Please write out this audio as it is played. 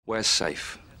Where's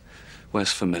safe?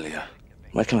 Where's familiar?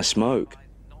 Where can I smoke?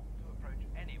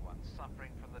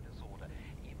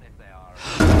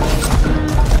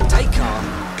 Take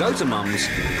car, go to Mum's,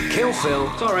 kill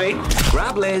Phil, sorry,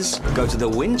 grab Liz, go to the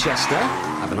Winchester,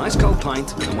 have a nice cold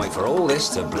pint, and wait for all this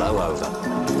to blow over.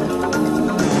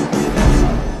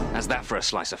 How's that for a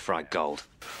slice of fried gold?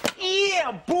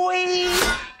 Yeah, boy!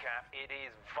 It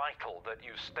is vital that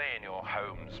you stay in your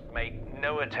homes, make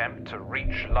no attempt to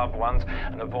reach loved ones,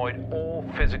 and avoid all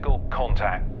physical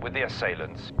contact with the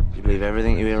assailants. Do you believe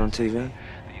everything you hear on TV?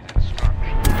 These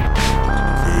instructions.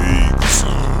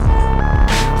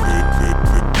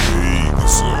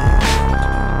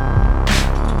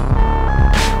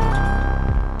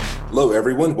 Hello,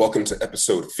 everyone. Welcome to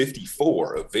episode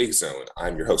 54 of Vague Zone.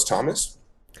 I'm your host, Thomas.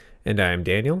 And I'm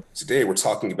Daniel. Today, we're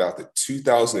talking about the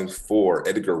 2004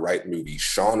 Edgar Wright movie,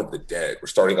 Shaun of the Dead. We're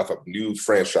starting off a new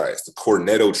franchise, the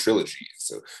Cornetto Trilogy.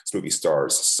 So this movie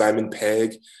stars Simon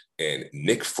Pegg and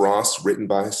Nick Frost, written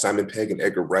by Simon Pegg and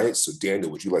Edgar Wright. So Daniel,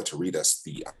 would you like to read us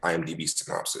the IMDb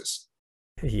synopsis?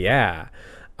 Yeah.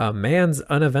 A man's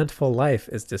uneventful life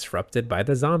is disrupted by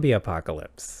the zombie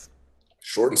apocalypse.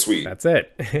 Short and sweet. That's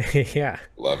it. Yeah.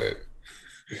 Love it.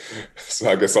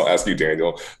 So I guess I'll ask you,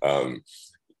 Daniel.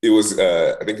 It was,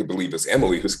 I believe it was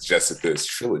Emily who suggested this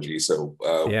trilogy. So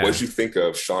what did you think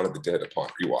of Shaun of the Dead upon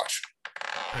rewatch?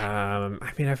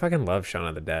 I fucking love Shaun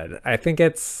of the Dead. I think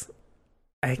it's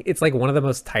like one of the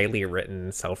most tightly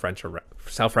written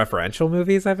self-referential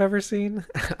movies I've ever seen.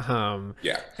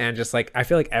 Yeah. And just like, I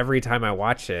feel like every time I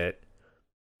watch it,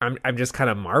 I'm just kind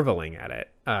of marveling at it.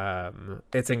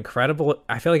 It's incredible.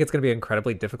 I feel like it's going to be an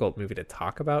incredibly difficult movie to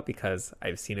talk about because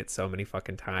I've seen it so many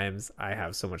fucking times. I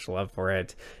have so much love for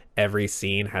it. Every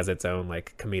scene has its own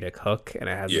like comedic hook and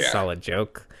it has a solid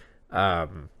joke.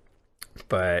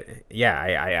 But yeah,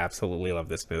 I absolutely love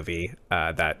this movie.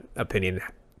 That opinion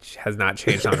has not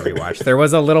changed on rewatch. There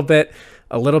was a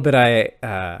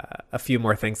few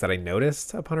more things that I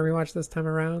noticed upon a rewatch this time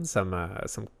around.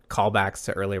 Some callbacks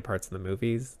to earlier parts of the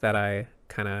movies that I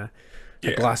kind of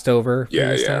glossed over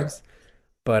previous times.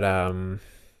 But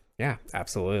yeah,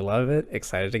 absolutely love it.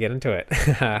 Excited to get into it.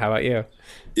 How about you?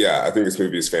 Yeah, I think this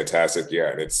movie is fantastic.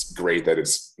 Yeah, and it's great that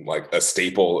it's like a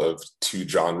staple of two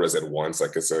genres at once.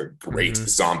 Like it's a great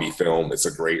zombie film. It's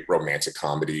a great romantic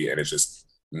comedy, and it just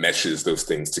meshes those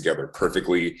things together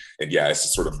perfectly. And yeah,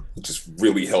 it's just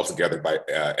really held together by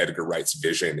Edgar Wright's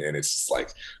vision. And it's just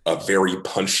like a very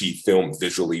punchy film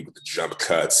visually with the jump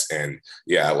cuts. And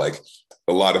yeah, like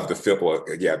a lot of the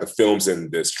films in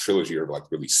this trilogy are like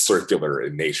really circular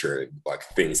in nature, and like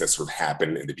things that sort of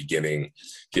happen in the beginning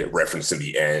get referenced in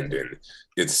the end. And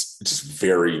it's just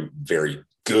very, very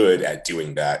good at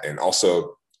doing that. And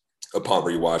also upon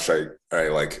rewatch, I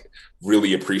like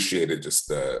really appreciated just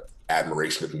the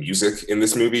admiration of music in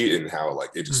this movie and how like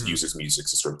it just uses music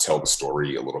to sort of tell the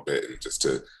story a little bit and just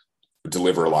to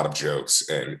deliver a lot of jokes.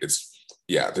 And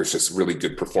there's just really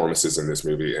good performances in this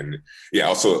movie. And yeah,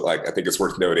 also like I think it's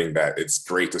worth noting that it's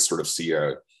great to sort of see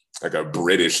a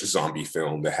British zombie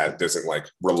film that doesn't like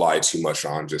rely too much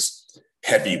on just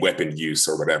heavy weapon use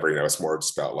or whatever. It's more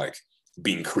just about like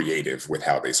being creative with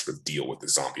how they sort of deal with the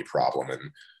zombie problem.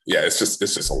 And yeah, it's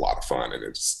just a lot of fun, and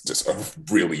it's just a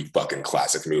really fucking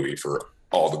classic movie for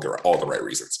all the right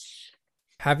reasons.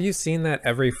 Have you seen that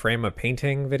Every Frame a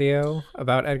Painting video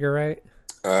about Edgar Wright?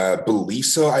 Believe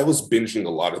so. I was binging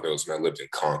a lot of those when I lived in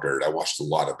Concord. I watched a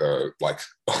lot of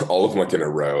all of them like in a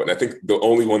row. And I think the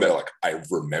only one that like I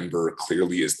remember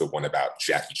clearly is the one about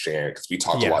Jackie Chan, because we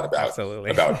talked a lot about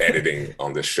editing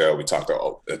on this show. We talked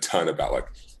a ton about like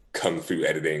kung fu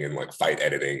editing and like fight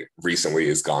editing. Recently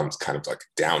has gone kind of like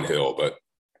downhill, but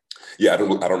yeah, I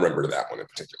don't remember that one in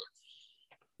particular.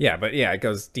 Yeah, but yeah, it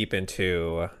goes deep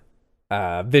into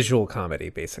visual comedy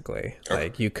basically. Okay.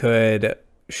 Like you could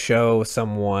show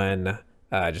someone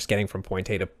just getting from point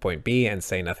A to point B and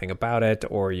say nothing about it,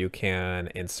 or you can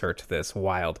insert this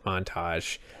wild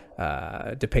montage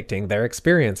depicting their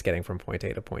experience getting from point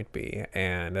A to point B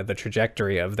and the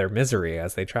trajectory of their misery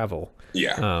as they travel.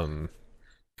 Yeah.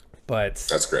 But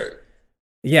that's great.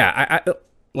 Yeah, I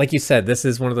like you said, this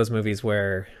is one of those movies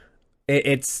where it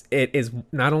is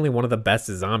not only one of the best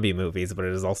zombie movies, but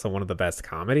it is also one of the best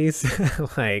comedies.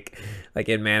 like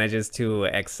it manages to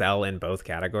excel in both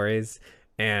categories,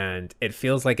 and it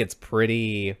feels like it's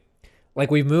pretty like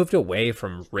we've moved away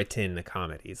from written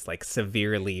comedies, like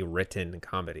severely written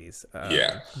comedies.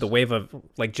 The wave of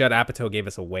like Judd Apatow gave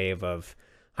us a wave of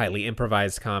highly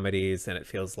improvised comedies, and it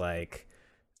feels like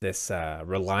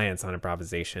reliance on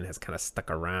improvisation has kind of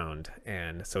stuck around,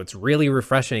 and so it's really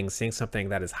refreshing seeing something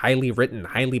that is highly written,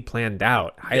 highly planned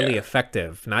out, highly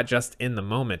effective, not just in the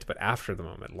moment but after the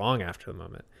moment, long after the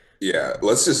moment. Yeah,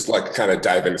 let's just like kind of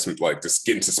dive into some, like, just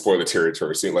get into spoiler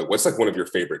territory. So, like, what's like one of your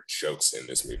favorite jokes in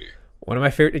this movie? One of my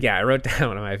favorite, I wrote down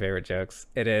one of my favorite jokes.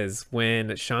 It is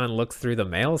when Sean looks through the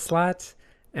mail slot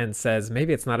and says,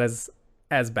 maybe it's not as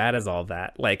bad as all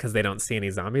that, like, because they don't see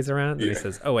any zombies around. And he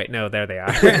says, oh wait, no, there they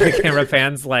are. And the camera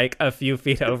pans like a few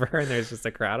feet over and there's just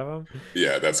a crowd of them.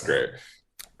 Yeah, that's great.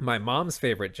 My mom's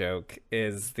favorite joke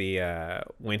is the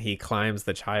when he climbs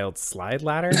the child's slide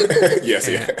ladder. Yes,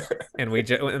 and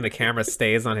and the camera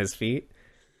stays on his feet.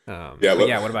 Yeah,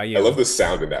 what about you? I love the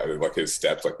sound in that, like his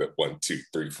steps, like the 1, 2,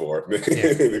 3, 4, and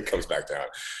it comes back down.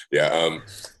 Yeah,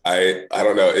 I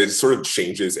don't know. It sort of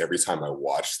changes every time I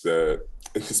watch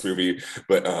this movie,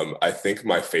 but I think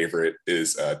my favorite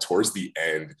is towards the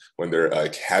end when they're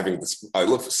like having this. I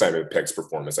love Simon Pegg's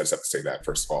performance. I just have to say that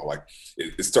first of all. Like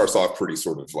it starts off pretty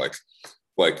sort of like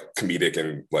comedic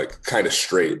and like kind of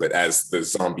straight, but as the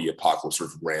zombie apocalypse sort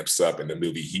of ramps up in the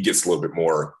movie, he gets a little bit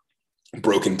more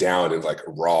broken down and like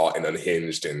raw and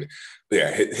unhinged. And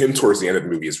yeah, him towards the end of the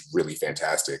movie is really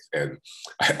fantastic. And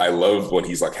I love when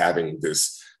he's like having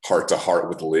this heart to heart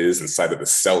with Liz inside of the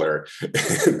cellar.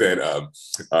 And then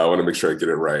I want to make sure I get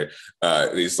it right.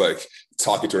 And he's like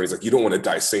talking to her. He's like, "You don't want to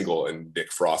die single." And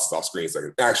Nick Frost is off screen. He's like,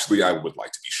 "Actually, I would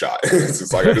like to be shot." It's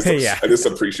just like, I just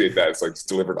appreciate that. It's like it's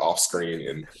delivered off screen.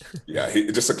 And yeah,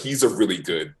 he's a really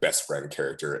good best friend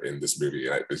character in this movie.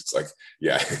 And it's like,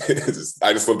 yeah,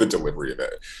 I just love the delivery of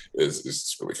it. It's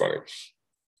just really funny.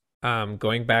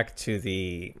 Going back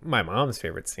to my mom's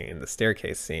favorite scene, the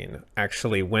staircase scene.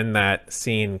 Actually, when that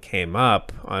scene came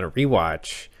up on a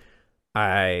rewatch,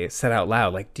 I said out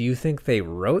loud, like, do you think they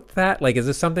wrote that? Like, is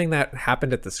this something that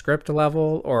happened at the script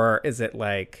level, or is it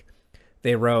like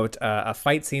they wrote a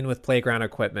fight scene with playground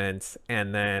equipment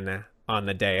and then on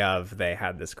the day of they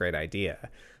had this great idea?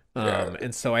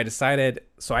 And so I decided,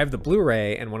 so I have the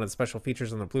Blu-ray, and one of the special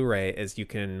features on the Blu-ray is you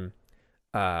can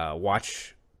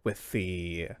watch with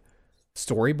the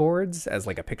storyboards as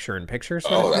like a picture-in-picture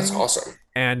sort of thing. That's awesome.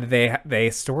 And they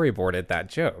storyboarded that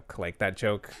joke. Like that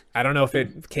joke, I don't know if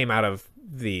it came out of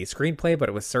the screenplay, but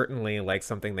it was certainly like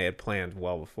something they had planned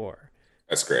well before.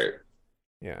 That's great.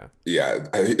 Yeah.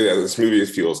 This movie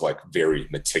feels like very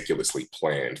meticulously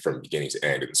planned from beginning to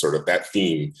end, and sort of that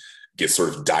theme gets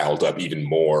sort of dialed up even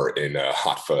more in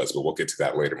Hot Fuzz, but we'll get to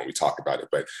that later when we talk about it.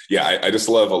 But yeah, I just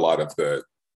love a lot of the,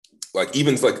 like,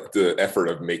 even like the effort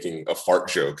of making a fart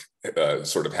joke,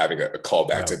 sort of having a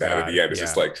callback to that at the end. It's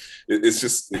just like, it's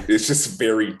just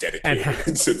very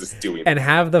dedicated to just doing and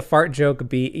have the fart joke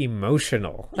be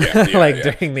emotional,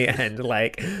 during the end.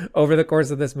 Like over the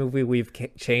course of this movie, we've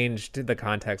changed the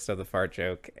context of the fart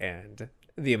joke and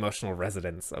the emotional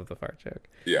resonance of the fart joke.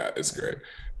 Yeah, it's great.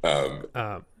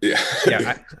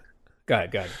 Go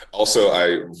ahead. Also,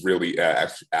 I really,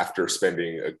 after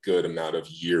spending a good amount of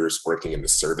years working in the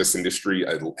service industry,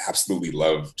 I absolutely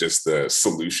love just the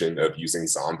solution of using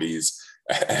zombies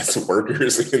as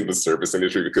workers in the service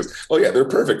industry, because, they're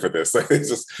perfect for this. It's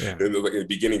just in the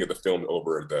beginning of the film,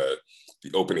 over the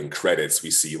opening credits,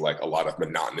 we see like a lot of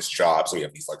monotonous jobs. And we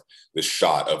have these like this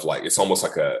shot of like, it's almost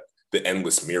like the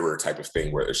endless mirror type of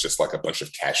thing, where it's just like a bunch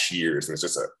of cashiers, and it's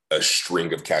just a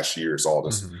string of cashiers all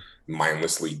just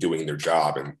mindlessly doing their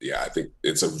job. And I think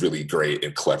it's a really great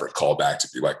and clever callback to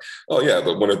be like,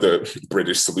 one of the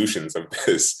British solutions of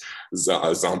this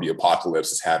zombie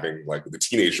apocalypse is having like the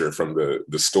teenager from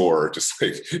the store just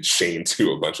like chained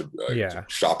to a bunch of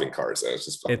shopping carts. And it's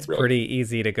just pretty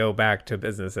easy to go back to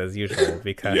business as usual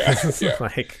because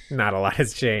like not a lot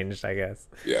has changed, I guess.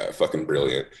 Yeah, fucking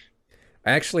brilliant.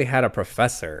 I actually had a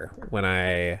professor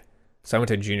so I went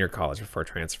to junior college before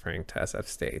transferring to SF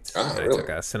State. Oh, and really? I took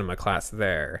a cinema class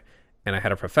there, and I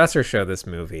had a professor show this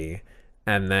movie,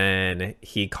 and then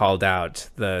he called out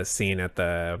the scene at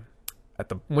the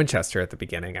Winchester at the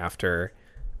beginning after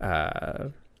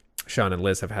Sean and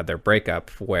Liz have had their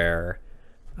breakup, where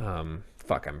I'm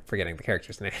forgetting the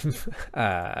character's name.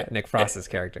 Nick Frost's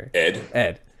character.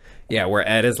 Ed. Yeah, where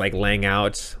Ed is like laying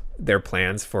out their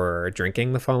plans for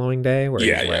drinking the following day, where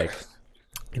he's like,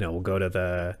 we'll go to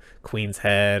the Queen's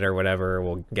Head or whatever.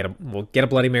 We'll get a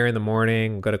Bloody Mary in the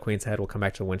morning. We'll go to Queen's Head. We'll come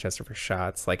back to the Winchester for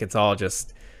shots. Like, it's all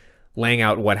just laying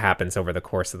out what happens over the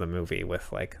course of the movie.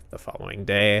 With like the following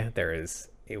day, there is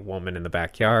a woman in the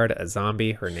backyard, a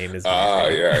zombie. Her name is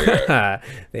Mary.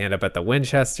 They end up at the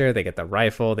Winchester. They get the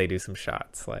rifle. They do some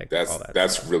shots. Like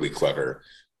that's really clever.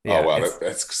 Yeah, wow,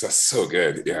 that's so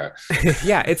good. Yeah.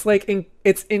 It's like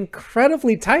it's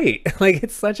incredibly tight. Like,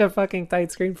 it's such a fucking tight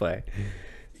screenplay.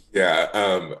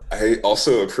 Yeah, I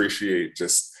also appreciate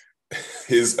just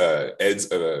his Ed's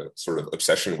sort of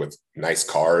obsession with nice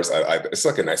cars. It's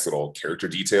like a nice little character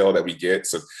detail that we get.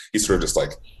 So he's sort of just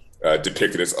like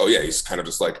depicted as, oh yeah, he's kind of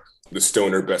just like the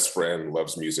stoner best friend,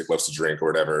 loves music, loves to drink or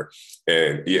whatever.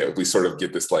 And yeah, we sort of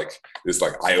get this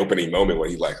eye-opening moment when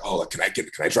he's like, oh, like, can I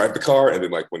drive the car? And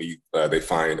then like when they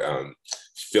find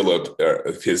Philip,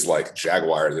 his like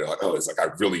Jaguar, they're like, oh, it's like,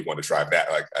 I really want to drive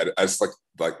that. Like I just like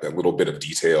that little bit of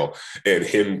detail, and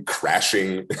him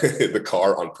crashing the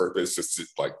car on purpose just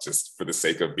for the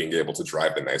sake of being able to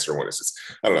drive the nicer one. It's just,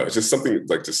 I don't know, it's just something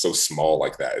like just so small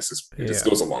like that. It just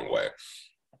goes a long way.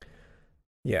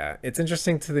 Yeah, it's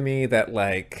interesting to me that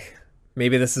like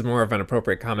maybe this is more of an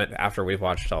appropriate comment after we've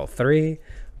watched all three,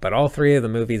 but all three of the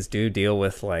movies do deal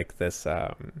with like this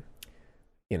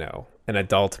an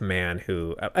adult man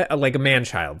who like a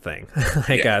man-child thing.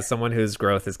 Like someone whose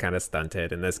growth is kind of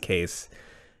stunted. In this case,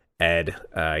 Ed,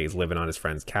 he's living on his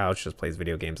friend's couch, just plays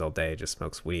video games all day, just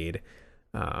smokes weed.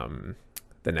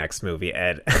 The next movie,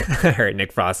 Ed, or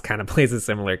Nick Frost kind of plays a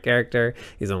similar character.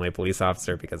 He's only a police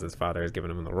officer because his father has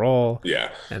given him the role. Yeah.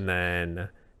 And then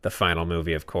the final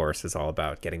movie, of course, is all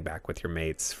about getting back with your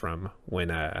mates from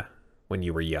when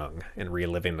you were young and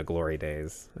reliving the glory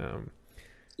days.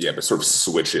 Yeah, but sort of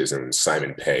switches, and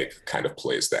Simon Pegg kind of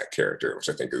plays that character, which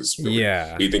I think is really,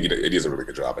 I think he does a really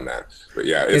good job in that. But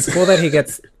yeah, it's cool that he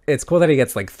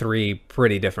gets like three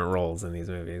pretty different roles in these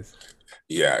movies.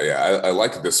 Yeah, I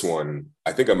like this one.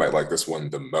 I think I might like this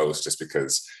one the most, just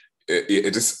because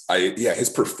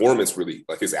his performance really,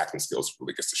 like his acting skills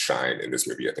really gets to shine in this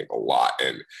movie, I think, a lot.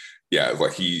 And yeah,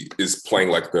 like he is playing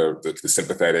like the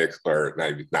sympathetic, or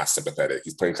not sympathetic.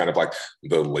 He's playing kind of like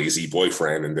the lazy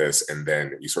boyfriend in this, and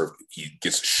then he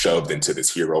gets shoved into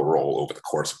this hero role over the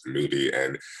course of the movie.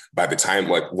 And by the time,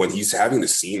 like when he's having the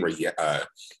scene where he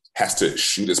has to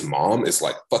shoot his mom, is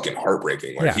like fucking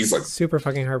heartbreaking. Like he's like super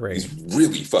fucking heartbreaking. He's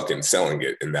really fucking selling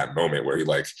it in that moment where he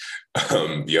like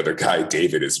the other guy,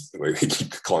 David, is like, he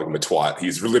keeps calling him a twat.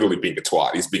 He's literally being a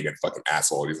twat. He's being a fucking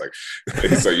asshole. He's like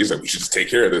we should just take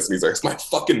care of this. And he's like, it's my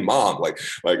fucking mom. Like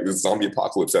the zombie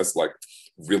apocalypse, that's like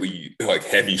really like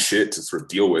heavy shit to sort of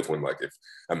deal with when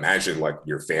imagine like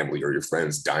your family or your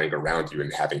friends dying around you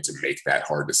and having to make that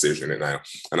hard decision. And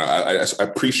I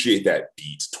appreciate that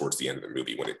beat towards the end of the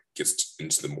movie when it gets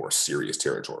into the more serious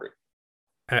territory.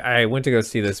 I went to go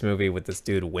see this movie with this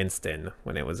dude Winston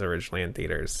when it was originally in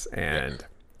theaters, and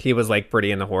he was like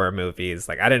pretty into horror movies.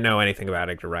 Like I didn't know anything about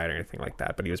Edgar Wright or anything like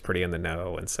that, but he was pretty in the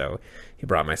know, and so he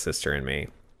brought my sister and me.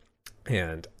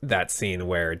 And that scene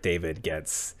where David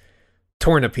gets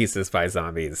torn to pieces by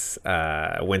zombies,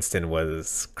 Winston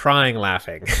was crying,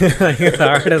 laughing. The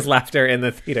hardest laughter in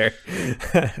the theater.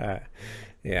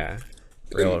 Yeah,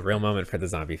 real moment for the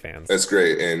zombie fans. That's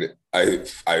great. And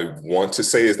I want to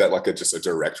say, is that like just a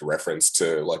direct reference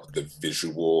to like the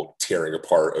visual tearing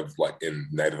apart of like in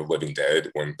Night of the Living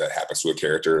Dead, when that happens to a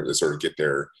character, they sort of get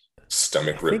their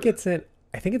stomach ripped?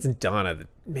 I think it's in Dawn of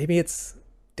maybe it's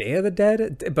Day of the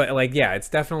Dead, but like it's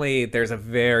definitely, there's a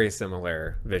very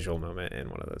similar visual moment in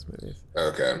one of those movies.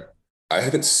 Okay, I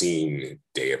haven't seen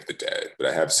Day of the Dead, but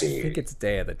I have seen, I think it's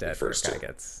Day of the Dead, first guy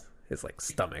gets his like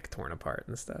stomach torn apart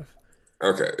and stuff.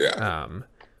 Okay, yeah.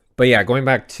 But yeah, going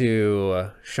back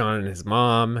to Sean and his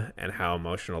mom and how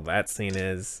emotional that scene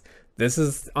is, this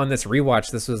is on this rewatch,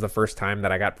 this was the first time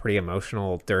that I got pretty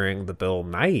emotional during the Bill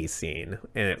Nighy scene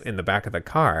in the back of the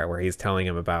car, where he's telling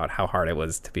him about how hard it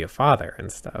was to be a father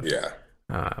and stuff. Yeah.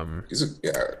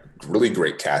 Really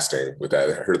great casting with that.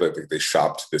 I heard that they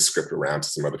shopped this script around to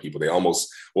some other people. They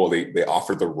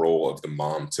offered the role of the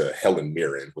mom to Helen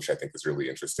Mirren, which I think is really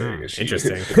interesting.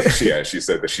 Interesting. She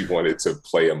said that she wanted to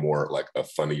play a more like a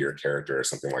funnier character or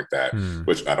something like that,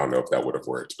 which I don't know if that would have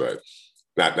worked, but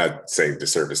not saying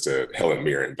disservice to Helen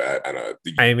Mirren, but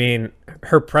I mean,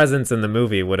 her presence in the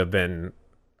movie would have been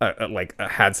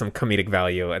had some comedic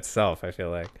value itself, I feel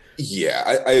like. Yeah,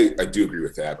 I do agree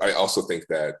with that. I also think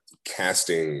that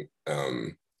casting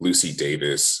Lucy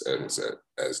Davis as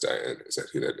Diane, is that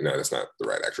who that? No, that's not the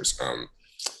right actress.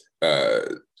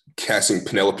 Casting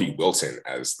Penelope Wilton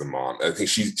as the mom, I think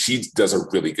she does a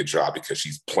really good job, because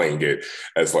she's playing it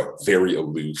as like very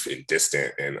aloof and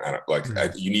distant, and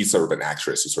you need sort of an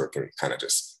actress who sort of can kind of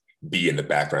just be in the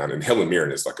background. And Helen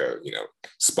Mirren is like a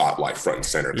spotlight front and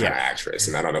center kind of actress,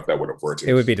 and I don't know if that would have worked.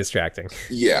 It would be distracting.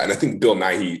 Yeah, and I think Bill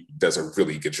Nighy does a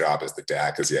really good job as the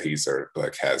dad, because he sort of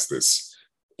like has this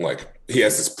like he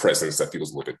has this presence that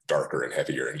feels a little bit darker and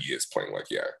heavier, and he is playing like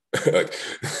like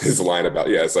his line about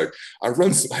it's like I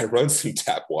run some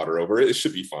tap water over it. It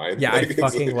should be fine. Yeah, like, I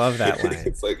fucking love that line.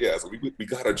 It's like so we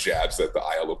got our jabs at the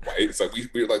Isle of Wight. It's like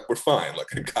we're fine.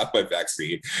 Like I got my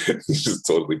vaccine. He's just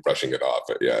totally brushing it off.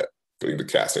 But yeah, I think the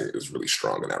casting is really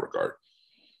strong in that regard.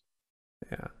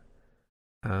 Yeah.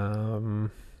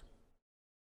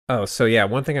 Oh, so yeah,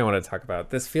 one thing I want to talk about.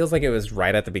 This feels like it was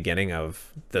right at the beginning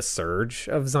of the surge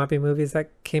of zombie movies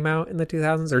that came out in the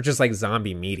 2000s, or just like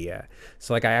zombie media.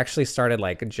 So like I actually started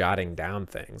like jotting down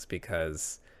things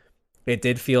because it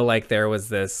did feel like there was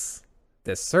this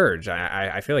surge.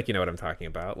 I feel like you know what I'm talking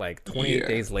about. Like 28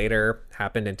 Days Later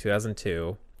happened in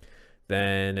 2002.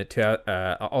 Then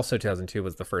also 2002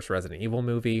 was the first Resident Evil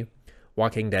movie.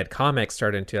 Walking Dead comics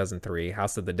started in 2003.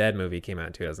 House of the Dead movie came out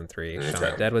in 2003. Okay. Shaun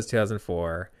of the Dead was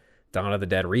 2004. Dawn of the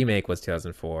Dead remake was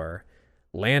 2004.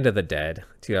 Land of the Dead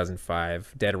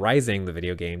 2005. Dead Rising, the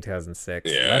video game, 2006.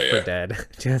 Left 4 Dead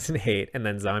 2008. And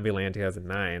then Zombieland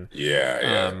 2009.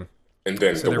 And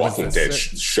then the Walking Dead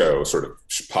show sort of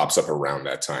pops up around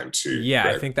that time too. Yeah,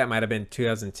 right? I think that might have been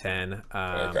 2010. Okay.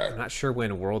 I'm not sure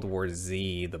when World War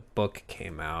Z, the book,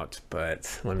 came out,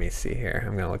 but let me see here.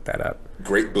 I'm going to look that up.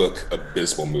 Great book,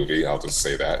 abysmal movie. I'll just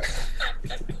say that.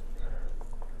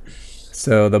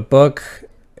 So the book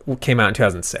came out in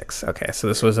 2006. Okay, so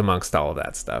this was amongst all of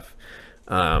that stuff.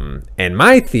 And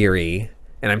my theory,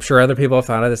 and I'm sure other people have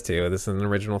thought of this too, this is an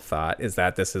original thought, is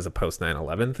that this is a post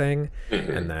 9/11 thing,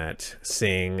 and that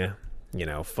seeing,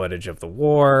 footage of the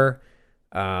war,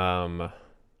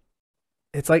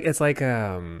 it's like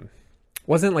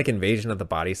wasn't like Invasion of the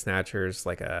Body Snatchers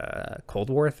like a Cold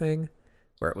War thing,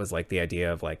 where it was like the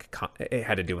idea of like it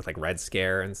had to do with like Red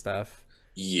Scare and stuff.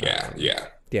 Yeah.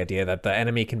 The idea that the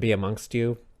enemy can be amongst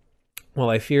you. Well,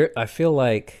 I feel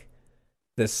like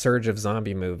this surge of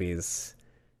zombie movies,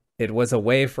 it was a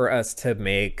way for us to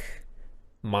make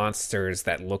monsters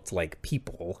that looked like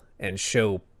people and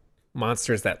show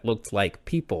monsters that looked like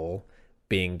people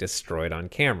being destroyed on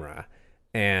camera.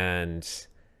 And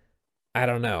I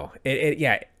don't know.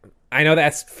 I know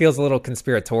that feels a little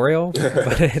conspiratorial,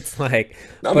 but it's like,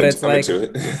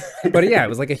 but yeah, it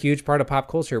was like a huge part of pop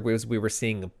culture was we were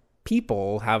seeing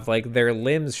people have like their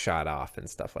limbs shot off and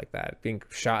stuff like that, being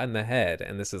shot in the head.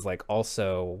 And this is like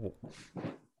also,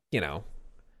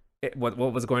 what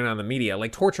was going on in the media,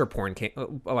 like torture porn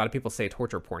a lot of people say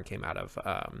torture porn came out of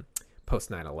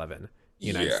post 9/11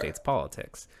 United States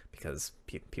politics, because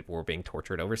people were being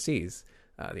tortured overseas.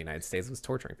 The United States was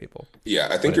torturing people. Yeah,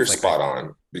 I think you're spot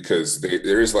on, because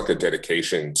there is like a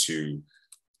dedication to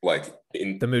like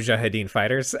in the Mujahideen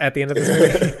fighters at the end of the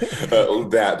movie.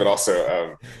 That, but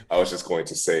also I was just going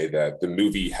to say that the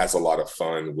movie has a lot of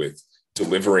fun with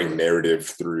delivering narrative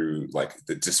through like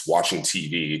just watching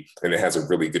TV, and it has a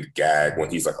really good gag when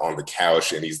he's like on the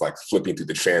couch and he's like flipping through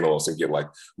the channels and get like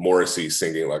Morrissey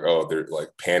singing like, oh, they're like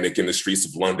panic in the streets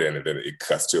of London, and then it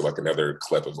cuts to like another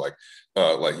clip of like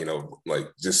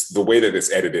just the way that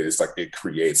it's edited is like it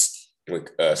creates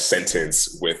like a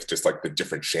sentence with just like the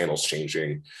different channels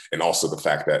changing, and also the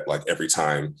fact that like every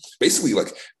time basically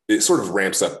like it sort of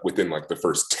ramps up within like the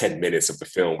first 10 minutes of the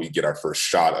film, we get our first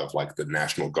shot of like the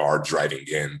National Guard driving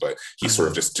in, but he's sort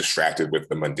of just distracted with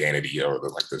the mundanity or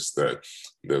the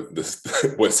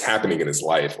what's happening in his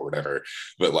life or whatever.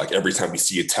 But like every time we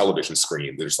see a television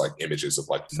screen, there's like images of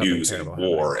like something news and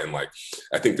war. And like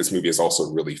I think this movie is also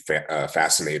really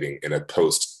fascinating in a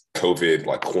post-COVID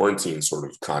like quarantine sort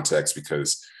of context,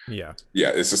 because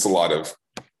it's just a lot of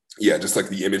just like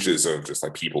the images of just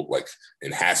like people like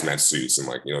in hazmat suits and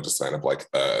like just kind of like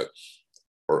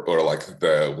or like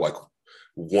the like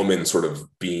woman sort of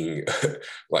being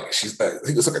like she's I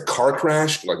think it's like a car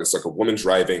crash, like it's like a woman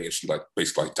driving and she like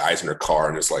basically like dies in her car,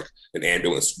 and it's like an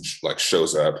ambulance like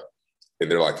shows up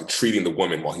and they're like treating the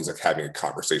woman while he's like having a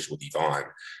conversation with Yvonne,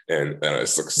 and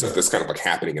it's like so this kind of like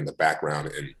happening in the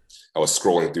background. And I was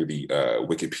scrolling through the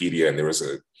Wikipedia, and there was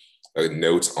a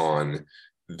note on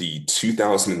the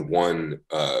 2001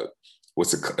 I want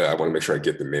to make sure I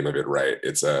get the name of it right.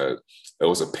 It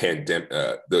was a pandemic,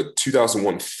 the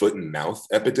 2001 foot and mouth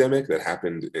epidemic that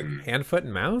happened in hand, foot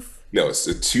and mouth. No, it's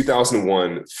a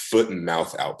 2001 foot and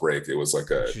mouth outbreak. It was like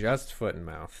just foot and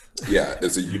mouth. Yeah,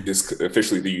 it's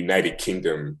officially the United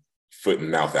Kingdom foot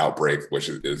and mouth outbreak, which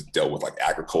is dealt with like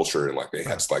agriculture, and like they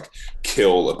had to like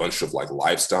kill a bunch of like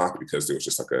livestock because there was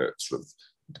just like a sort of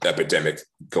epidemic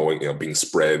going, being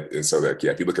spread. And so that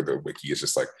if you look at the wiki, it's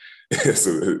just like it's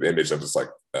an image of just like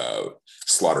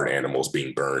slaughtered animals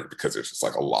being burned because there's just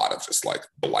like a lot of just like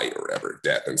blight or whatever,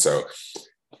 death. And so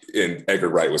and Edgar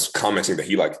Wright was commenting that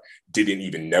he like didn't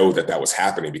even know that was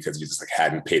happening because he just like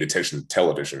hadn't paid attention to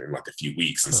television in like a few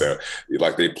weeks. And so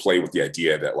like they play with the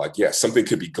idea that like, yeah, something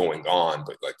could be going on,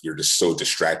 but like you're just so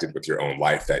distracted with your own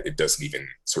life that it doesn't even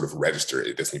sort of register.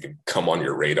 It doesn't even come on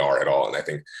your radar at all. And I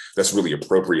think that's really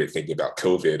appropriate thinking about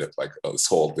COVID, of like this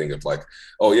whole thing of like,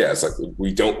 oh yeah, it's like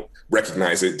we don't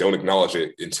recognize it, don't acknowledge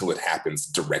it until it happens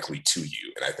directly to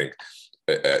you. And I think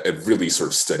it really sort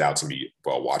of stood out to me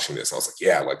while watching this. I was like,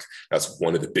 yeah, like that's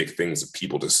one of the big things of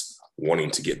people just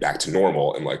wanting to get back to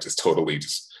normal and like just totally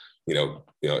just, you know,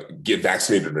 get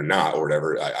vaccinated or not or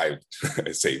whatever. I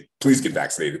say, please get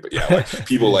vaccinated. But yeah, like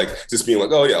people like just being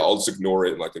like, oh yeah, I'll just ignore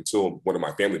it. And like until one of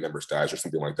my family members dies or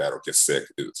something like that, or gets sick,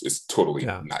 it's totally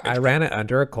not. I ran it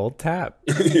under a cold tap.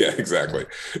 Yeah, exactly.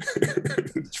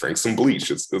 Drank some bleach.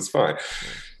 It's fine.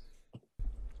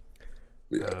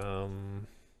 Yeah.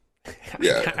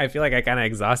 Yeah, I feel like I kind of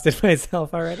exhausted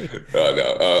myself already. No,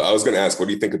 I was going to ask, what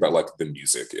do you think about like the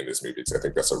music in this movie? Because I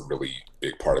think that's a really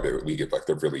big part of it. We get like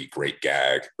the really great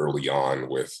gag early on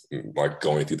with like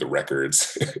going through the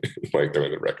records, like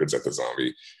throwing the records at the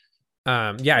zombie.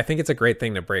 Yeah, I think it's a great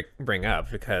thing to bring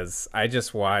up because I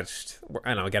just watched,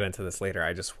 and I'll get into this later.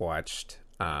 I just watched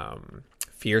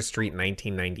Fear Street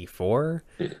 1994,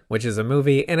 which is a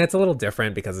movie, and it's a little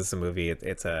different because it's a movie.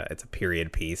 It's a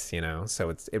period piece, you know, so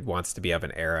it wants to be of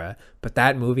an era. But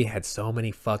that movie had so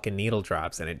many fucking needle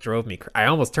drops, and it drove me. I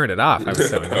almost turned it off. I was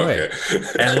so annoyed.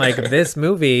 Okay. And like this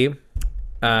movie,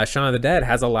 Shaun of the Dead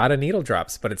has a lot of needle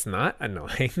drops, but it's not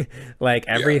annoying. Like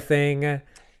everything. Yeah.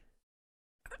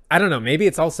 I don't know. Maybe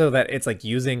it's also that it's like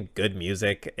using good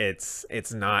music.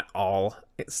 It's not all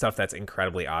stuff that's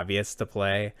incredibly obvious to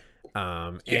play.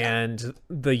 And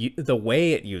the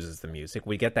way it uses the music,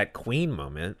 we get that Queen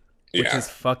moment, which is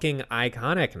fucking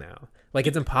iconic now. Like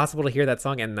it's impossible to hear that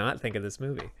song and not think of this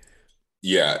movie.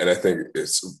 Yeah, and I think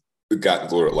it's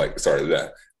got a little like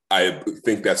I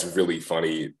think that's really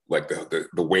funny. Like the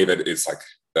way that it's like.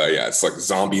 It's like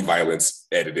zombie violence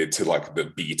edited to like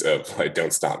the beat of like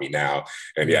 "Don't Stop Me Now,"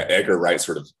 and Edgar Wright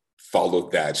sort of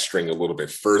followed that string a little bit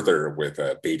further with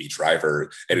Baby Driver,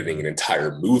 editing an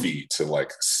entire movie to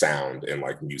like sound and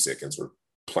like music and sort of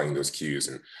playing those cues.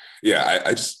 And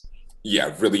I just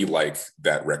really like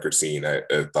that record scene. I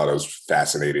thought it was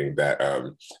fascinating that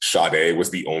Sade was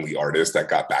the only artist that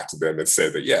got back to them and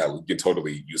said that you can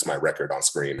totally use my record on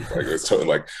screen. Like it was totally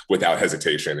like without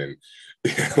hesitation. And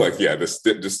like this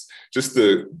just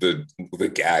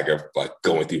the gag of like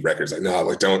going through records, like no,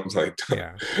 like don't it's like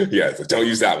don't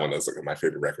use that one. That's like my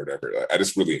favorite record ever. Like, I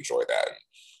just really enjoy that.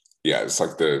 It's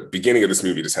like the beginning of this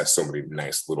movie just has so many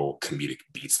nice little comedic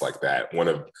beats like that.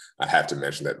 I have to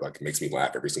mention that like makes me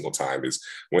laugh every single time is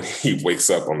when he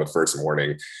wakes up on the first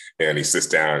morning and he sits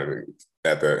down and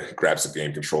grabs the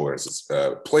game controller and says,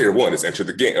 player 1 has entered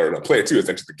the game, or no, player 2 has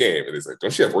entered the game. And he's like,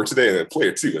 don't you have work today? And then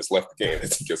player 2 has left the game.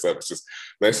 As he gets up, it's just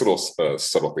nice little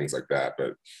subtle things like that.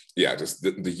 But just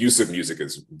the use of music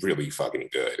is really fucking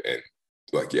good. And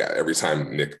like, every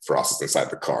time Nick Frost is inside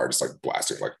the car, just like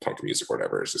blasting like punk music or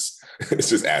whatever, it's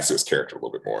just adds to his character a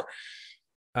little bit more.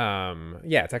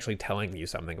 It's actually telling you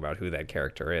something about who that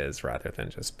character is rather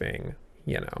than just being,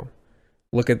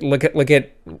 look at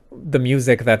the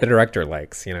music that the director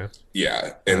likes, and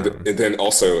then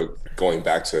also going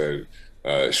back to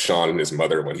Sean and his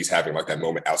mother when he's having like that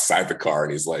moment outside the car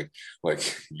and he's like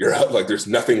you're like there's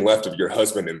nothing left of your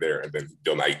husband in there, and then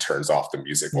Bill Nighy turns off the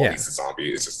music while he's a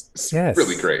zombie. It's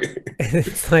really great.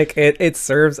 It's like it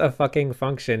serves a fucking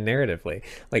function narratively.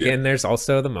 Like and there's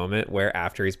also the moment where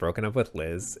after he's broken up with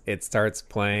Liz, it starts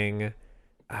playing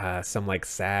some like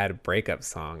sad breakup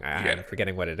song. I'm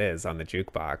forgetting what it is on the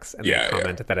jukebox, and they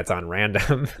comment that it's on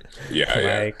random.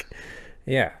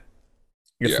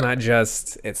 It's not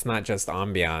just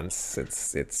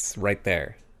ambiance. It's right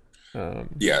there.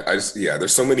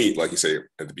 There's so many, like you say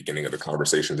at the beginning of the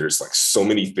conversation, there's like so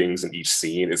many things in each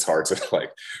scene. It's hard to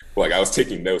like I was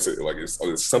taking notes. Like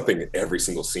there's something in every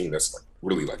single scene that's like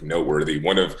really like noteworthy.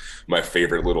 One of my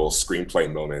favorite little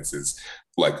screenplay moments is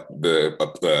like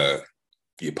the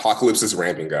apocalypse is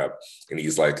ramping up and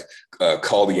he's like,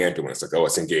 call the ambulance. Like, oh,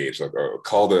 it's engaged. Like, oh,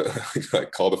 call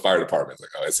the fire department. Like,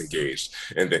 oh, it's engaged.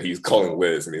 And then he's calling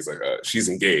Liz and he's like, she's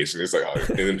engaged. And he's like, oh,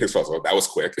 and then his boss, that was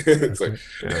quick. It's like,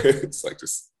 it's like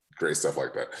just great stuff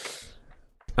like that.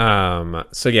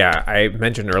 I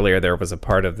mentioned earlier there was a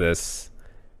part of this,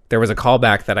 there was a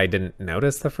callback that I didn't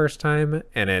notice the first time.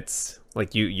 And it's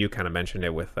like you kind of mentioned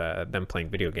it with them playing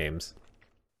video games.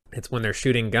 It's when they're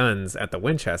shooting guns at the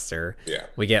Winchester.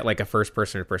 We get like a first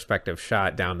person perspective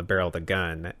shot down the barrel of the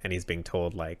gun, and he's being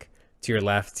told like to your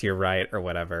left, to your right, or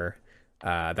whatever.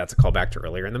 That's a callback to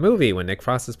earlier in the movie when Nick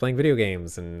Frost is playing video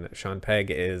games and Sean Pegg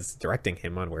is directing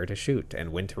him on where to shoot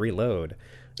and when to reload.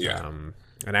 Yeah.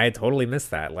 And I had totally missed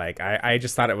that. Like, I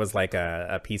just thought it was like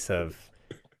a piece of,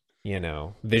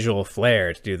 visual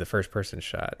flair to do the first person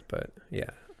shot. But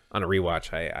yeah, on a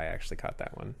rewatch, I actually caught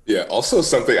that one. Yeah. Also,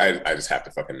 something I just have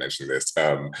to fucking mention this.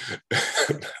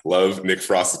 Love Nick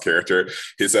Frost's character.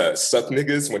 His sup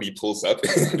niggas when he pulls up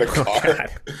in the car.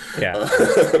 Yeah.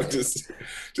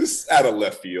 Just out of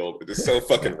left field. It's so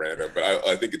fucking random. But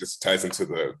I think it just ties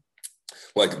into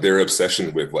their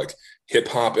obsession with like hip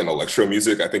hop and electro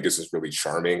music. I think it's just really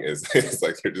charming. It's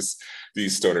like they're just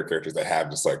these stoner characters that have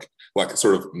just like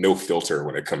sort of no filter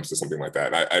when it comes to something like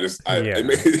that. And it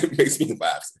makes me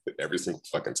laugh every single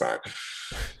fucking time.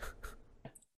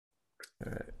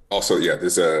 Also, yeah,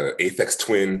 there's a Aphex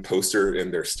Twin poster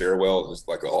in their stairwell. There's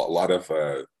like a lot of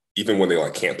even when they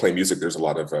like can't play music, there's a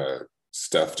lot of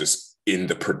stuff just in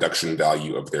the production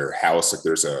value of their house. Like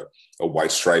there's a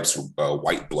White Stripes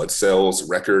White Blood Cells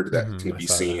record that can be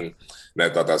seen. And I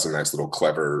thought that was a nice little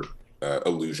clever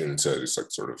allusion to just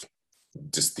like sort of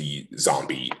just the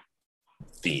zombie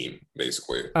theme,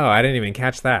 basically. Oh, I didn't even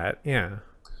catch that. Yeah.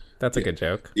 That's a good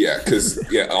joke. Yeah, because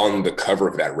on the cover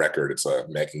of that record, it's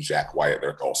Meg and Jack White.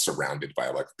 They're all surrounded by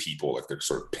like people, like they're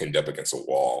sort of pinned up against a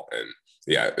wall. And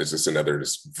yeah, it's just another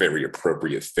just very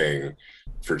appropriate thing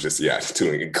for just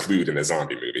to include in a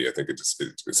zombie movie. I think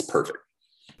it's perfect.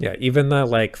 Yeah, even the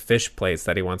like fish place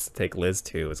that he wants to take Liz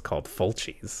to is called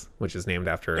Fulci's, which is named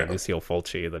after Lucille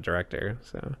Fulci, the director.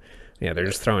 So yeah, they're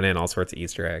just throwing in all sorts of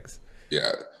Easter eggs.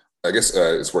 Yeah, I guess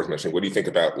it's worth mentioning. What do you think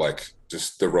about like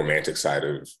just the romantic side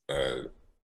of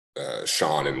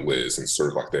Sean and Liz and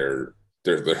sort of like their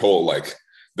whole like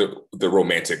the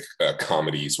romantic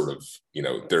comedy sort of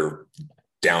their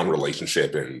down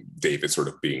relationship and David sort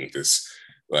of being this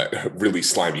really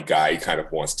slimy guy. He kind of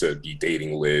wants to be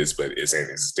dating Liz, but is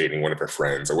dating one of her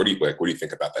friends. Or what do you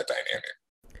think about that dynamic?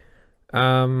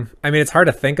 I mean, it's hard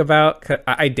to think about.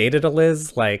 I dated a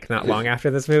Liz like not long after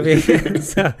this movie,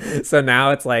 so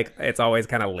now it's like it's always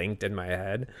kind of linked in my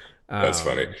head. That's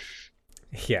funny.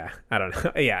 Yeah, I don't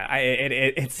know. Yeah,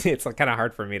 it's kind of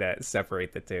hard for me to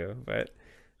separate the two. But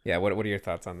yeah, what are your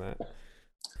thoughts on that?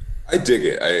 I dig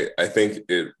it. I think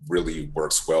it really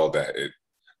works well that it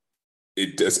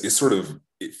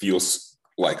feels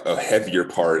like a heavier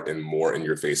part and more in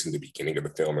your face in the beginning of the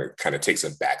film. It kind of takes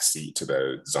a backseat to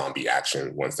the zombie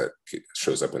action once that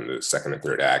shows up in the second and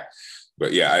third act.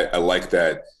 But yeah, I like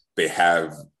that they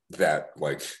have that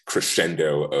like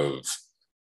crescendo of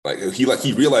like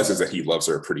he realizes that he loves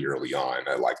her pretty early on.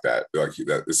 I like that. Like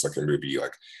that it's like a movie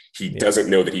like he doesn't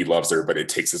know that he loves her, but it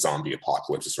takes a zombie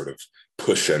apocalypse to sort of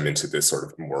push him into this sort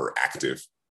of more active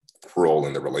role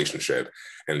in the relationship.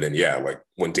 And then like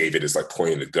when David is like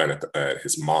pointing the gun at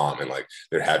his mom and like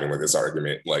they're having like this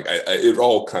argument, like it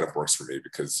all kind of works for me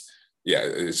because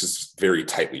it's just very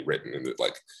tightly written and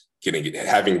like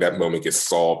having that moment get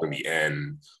solved in the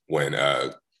end when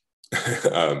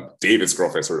David's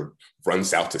girlfriend sort of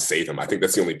runs out to save him. I think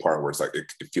that's the only part where it's like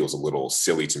it feels a little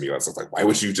silly to me. I was like, why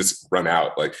would you just run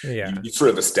out? Like you sort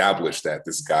of establish that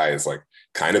this guy is like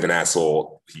kind of an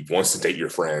asshole. He wants to date your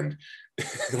friend.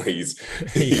 he's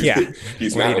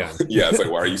not. It's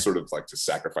like, why are you sort of like just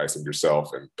sacrificing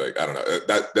yourself? And like I don't know.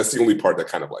 That's the only part that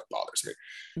kind of like bothers me.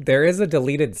 There is a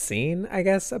deleted scene, I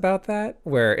guess, about that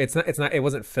where it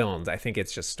wasn't filmed. I think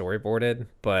it's just storyboarded.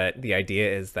 But the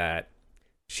idea is that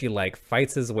she like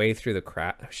fights her way through the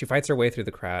crowd.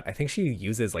 I think she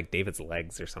uses like David's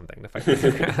legs or something to fight through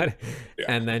the crowd.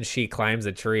 And then she climbs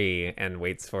a tree and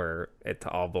waits for it to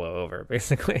all blow over,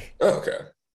 basically. Oh, okay.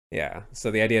 Yeah.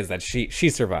 So the idea is that she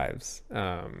survives.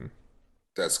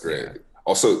 That's great. Yeah.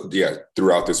 Also,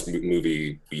 throughout this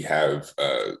movie, we have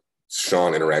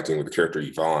Sean interacting with the character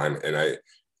Yvonne, and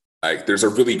there's a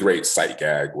really great sight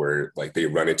gag where like they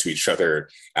run into each other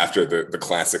after the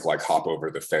classic like hop over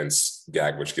the fence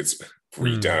gag, which gets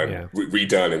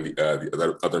redone in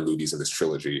the other movies in this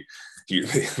trilogy.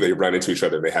 They run into each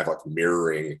other. They have like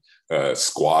mirroring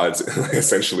squads,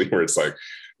 essentially, where it's like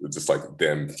just like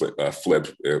them flip,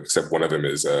 except one of them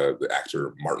is the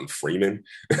actor Martin Freeman.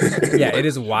 It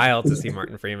is wild to see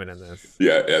Martin Freeman in this.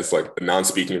 Yeah, it's like a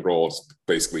non-speaking roles,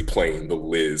 basically playing the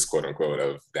Liz, quote unquote,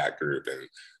 of that group. And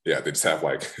they just have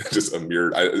like just a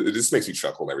mirror. It just makes me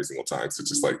chuckle every single time. So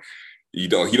it's just like you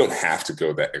don't have to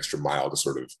go that extra mile to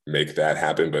sort of make that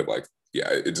happen, but like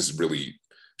it just really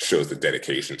shows the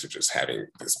dedication to just having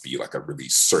this be like a really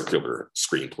circular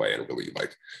screenplay and really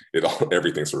like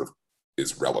everything sort of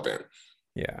is relevant.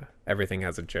 Everything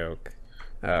has a joke.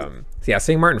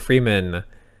 Seeing Martin Freeman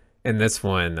in this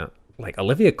one, like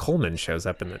Olivia Colman shows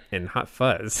up in Hot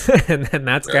Fuzz, and then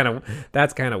that's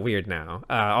kind of weird now.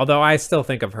 Although I still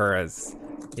think of her as,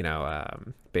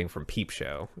 being from Peep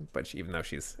Show, but even though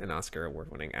she's an Oscar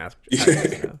award-winning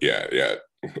actress. Yeah,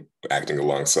 acting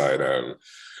alongside in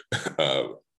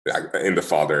The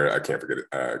Father, I can't forget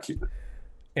it.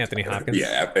 Anthony Hopkins.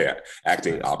 Yeah,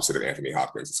 acting opposite of Anthony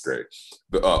Hopkins is great.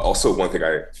 But also one thing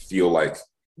I feel like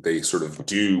they sort of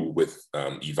do with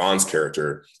Yvonne's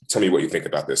character. Tell me what you think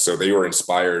about this. So they were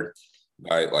inspired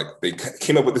by, like, they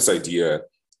came up with this idea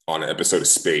on an episode of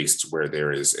Spaced where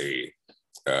there is a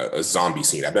zombie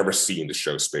scene. I've never seen the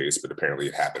show Spaced, but apparently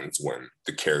it happens when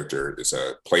the character is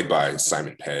played by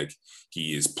Simon Pegg.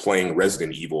 He is playing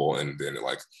Resident Evil, and then it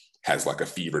like has like a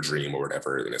fever dream or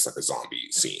whatever, and it's like a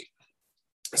zombie scene.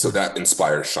 So that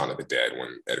inspired Shaun of the Dead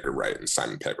when Edgar Wright and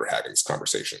Simon Pegg were having this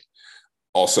conversation.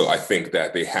 Also, I think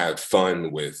that they had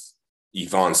fun with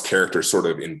Yvonne's character sort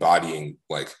of embodying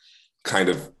like kind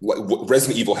of like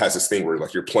Resident Evil has this thing where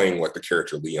like you're playing like the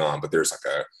character Leon, but there's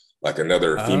like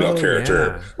another female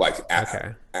character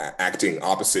acting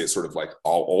opposite, sort of like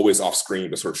always off screen,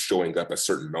 but sort of showing up at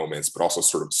certain moments, but also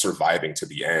sort of surviving to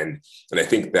the end. And I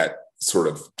think that sort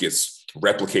of gets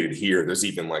replicated here. There's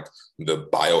even like the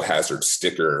biohazard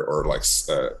sticker or like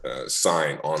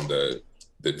sign on the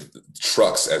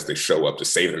trucks as they show up to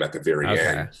save them at the very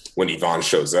end when Yvonne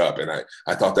shows up. And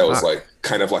I thought that was like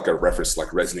kind of like a reference to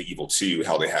like Resident Evil 2,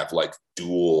 how they have like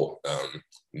dual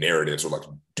narratives or like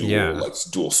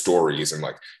dual stories. And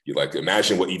like you like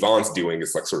imagine what Yvonne's doing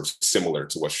is like sort of similar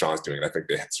to what Sean's doing. And I think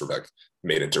they sort of like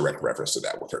made a direct reference to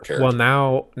that with her character. Well,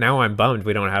 now I'm bummed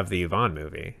we don't have the Yvonne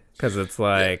movie, because it's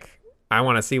like I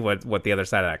want to see what the other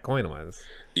side of that coin was.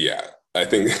 Yeah. I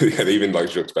think they even like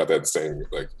joked about that, saying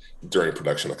like during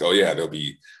production, like, oh yeah, there'll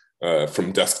be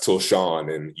From Dusk Till Dawn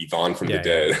and Yvonne from the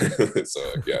Dead. So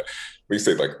we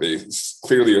say like they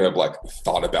clearly have like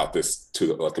thought about this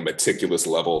to like a meticulous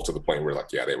level, to the point where like,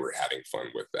 they were having fun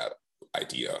with that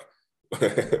idea.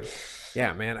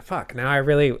 Yeah, man, fuck. Now I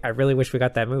really wish we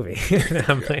got that movie.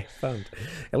 I'm like bummed.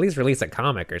 At least release a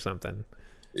comic or something.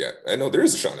 Yeah, I know there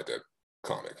is a Shaun of the Dead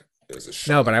comic.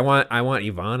 No, but I want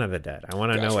Yvonne of the Dead. I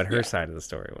want to know what her side of the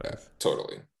story was. Yeah,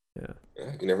 totally. Yeah.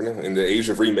 You never know. In the age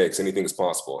of remakes, anything is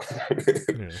possible.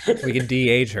 We can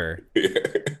de-age her.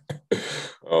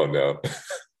 Oh no,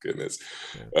 goodness.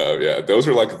 Those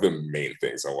are like the main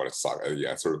things I wanted to talk.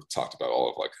 I sort of talked about all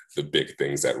of like the big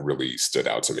things that really stood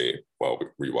out to me while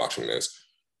rewatching this.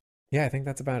 Yeah, I think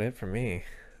that's about it for me.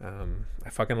 I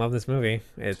fucking love this movie.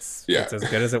 It's as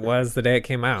good as it was the day it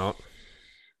came out.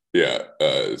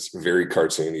 It's very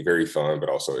cartoony, very fun, but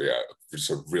also just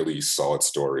a really solid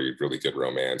story, really good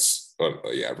romance.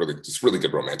 Really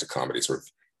good romantic comedy sort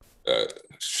of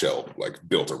shell like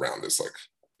built around this like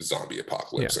zombie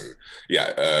apocalypse. And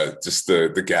just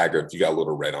the gag of "you got a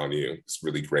little red on you" is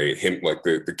really great. Him like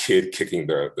the kid kicking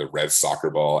the red soccer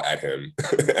ball at him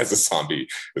as a zombie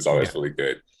is always really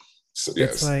good. So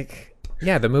it's like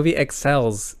the movie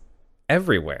excels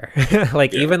everywhere.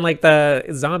 Even like the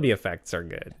zombie effects are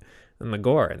good and the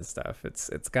gore and stuff. It's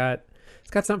got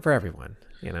something for everyone,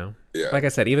 like I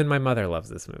said, even my mother loves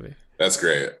this movie. That's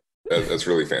great. That's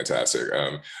really fantastic.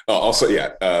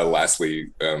 Lastly,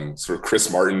 sort of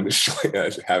Chris Martin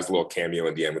has a little cameo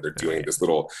in the end where they're doing this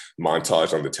little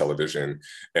montage on the television,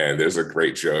 and there's a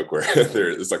great joke where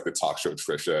there's like the talk show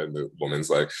Trisha, and the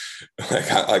woman's like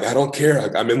I don't care,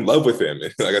 like I'm in love with him,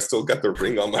 and like I still got the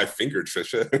ring on my finger,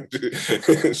 Trisha.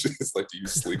 She's like, do you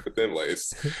sleep with him? Like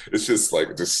it's just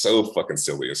like just so fucking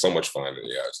silly and so much fun, and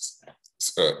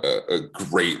it's a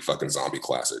great fucking zombie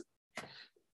classic.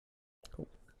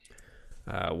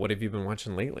 What have you been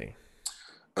watching lately?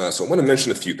 So I want to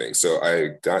mention a few things. So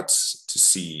I got to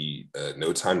see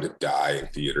No Time to Die in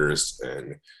theaters,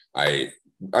 and I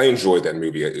enjoyed that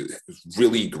movie. It's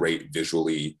really great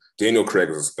visually. Daniel Craig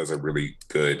is a really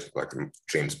good like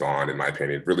James Bond, in my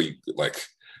opinion. Really like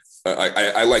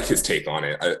I like his take on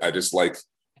it. I just like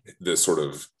the sort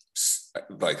of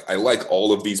like I like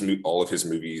all of his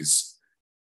movies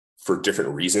for different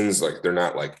reasons. Like they're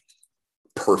not like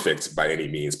perfect by any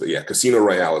means, but Casino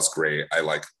Royale is great. I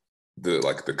like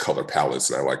the color palettes,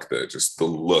 and I like the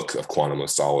look of Quantum of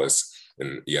Solace,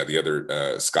 and the other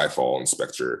Skyfall and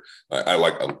Spectre. I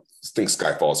think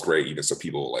Skyfall is great, even so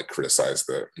people like criticize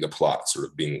the plot sort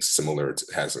of being similar to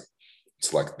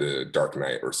like the Dark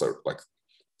Knight or sort of like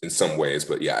in some ways.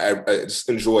 But I just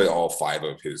enjoy all 5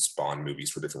 of his Bond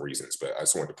movies for different reasons. But I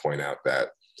just wanted to point out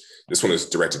that this one is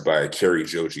directed by Cary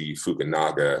Joji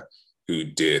Fukunaga, who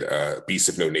did Beasts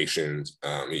of No Nation.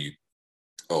 He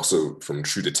also from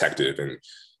True Detective, and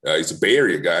He's a Bay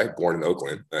Area guy, born in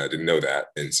Oakland. I didn't know that.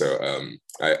 And so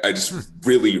I just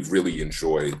really, really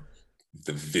enjoy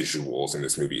the visuals in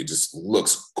this movie. It just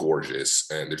looks gorgeous,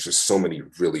 and there's just so many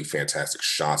really fantastic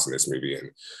shots in this movie.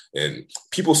 And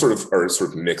people are sort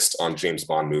of mixed on James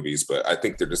Bond movies, but I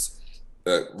think they're just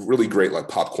really great, like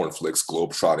popcorn flicks,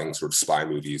 globe-trotting sort of spy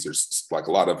movies. There's like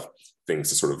a lot of things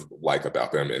to sort of like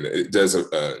about them, and it does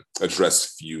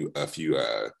address a few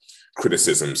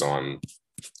criticisms on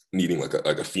needing like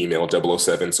a female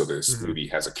 007. So this movie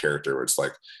has a character where it's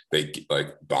like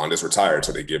Bond is retired,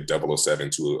 so they give 007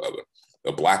 to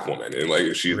a black woman, and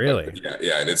like she really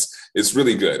and it's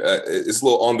really good. It's a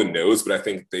little on the nose, but I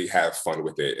think they have fun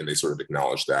with it, and they sort of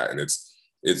acknowledge that, and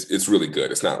it's really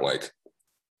good. It's not like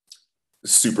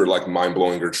super like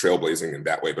mind-blowing or trailblazing in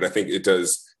that way, but I think it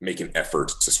does make an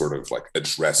effort to sort of like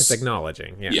address. It's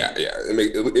acknowledging.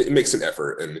 It makes an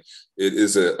effort, and it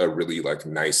is a really like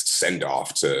nice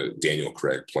send-off to Daniel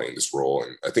Craig playing this role,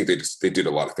 and I think they did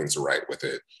a lot of things right with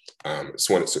it. Just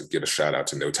wanted to give a shout out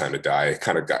to No Time to Die. It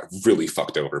kind of got really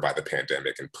fucked over by the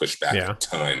pandemic and pushed back a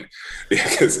ton.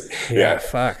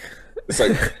 Fuck. It's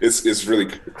like it's really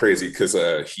crazy because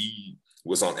he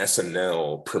was on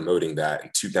SNL promoting that in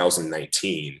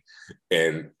 2019,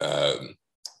 and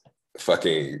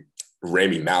fucking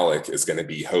Rami Malek is going to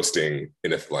be hosting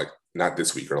not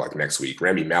this week or like next week.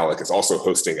 Rami Malek is also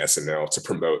hosting SNL to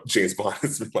promote James Bond.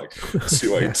 It's been like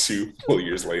 2 full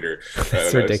years later.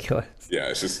 It's ridiculous.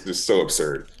 It's just so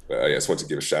absurd. I just want to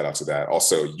give a shout out to that.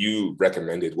 Also, you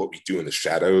recommended What We Do in the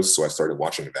Shadows, so I started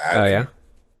watching that. Oh yeah.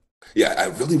 Yeah, I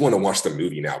really want to watch the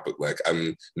movie now, but like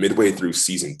I'm midway through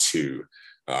season 2.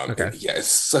 Okay. Yeah, it's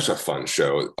such a fun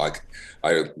show. Like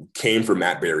I came for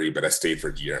Matt Berry, but I stayed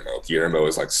for Guillermo. Guillermo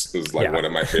is one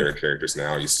of my favorite characters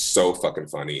now. He's so fucking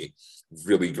funny,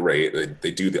 really great.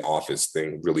 They do the Office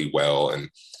thing really well, and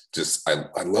just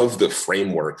I love the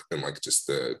framework and like just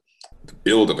the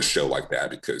build of a show like that,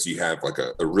 because you have like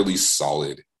a really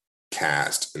solid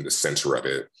cast in the center of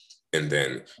it, and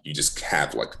then you just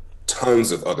have like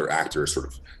tons of other actors sort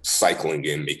of cycling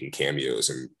in, making cameos.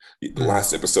 And the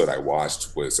last episode I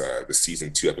watched was the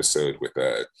season 2 episode with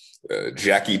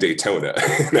Jackie Daytona.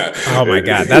 Oh my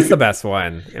god, that's the best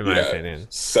one in my opinion.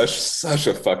 Such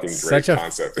a fucking great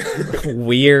concept.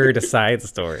 Weird side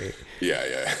story.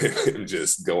 Yeah.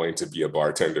 Just going to be a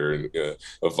bartender and a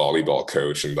volleyball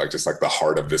coach, and like just like the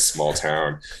heart of this small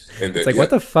town. And then, it's like, what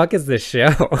the fuck is this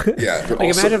show? Yeah, like also,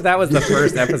 imagine if that was the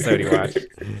first episode you watched.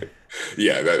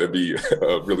 Yeah, that would be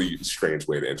a really strange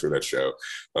way to enter that show.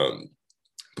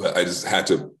 But I just had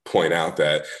to point out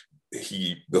that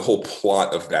the whole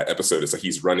plot of that episode is like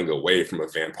he's running away from a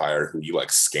vampire who he like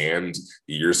scammed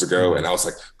years ago. And I was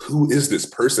like, who is this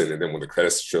person? And then when the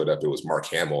credits showed up, it was Mark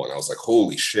Hamill. And I was like,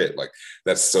 holy shit, like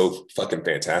that's so fucking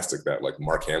fantastic that like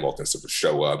Mark Hamill can sort of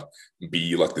show up,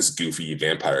 be like this goofy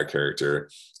vampire character.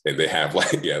 And they have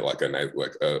like a nice,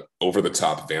 like a over the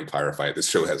top vampire fight. This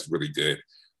show has really good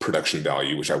production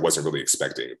value, which I wasn't really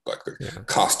expecting. Like the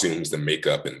costumes, the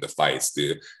makeup, and the fights,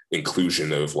 the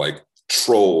inclusion of like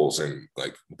trolls and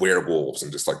like werewolves,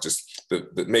 and just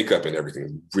the makeup and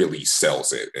everything really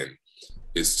sells it, and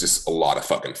it's just a lot of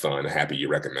fucking fun. Happy you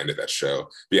recommended that show.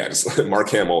 But yeah, just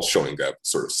Mark Hamill showing up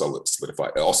sort of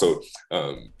solidified. Also,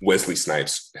 Wesley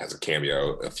Snipes has a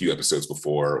cameo a few episodes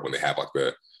before when they have like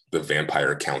the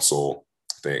vampire council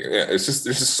thing. Yeah, there's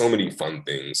just so many fun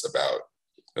things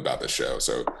about the show.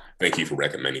 So thank you for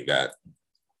recommending that.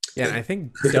 Yeah, and I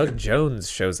think Doug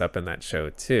Jones shows up in that show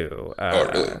too. Oh,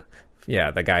 really?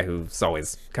 Yeah, the guy who's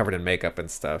always covered in makeup and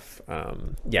stuff.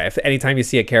 Yeah, if anytime you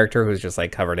see a character who's just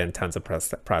like covered in tons of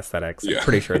prosthetics, I'm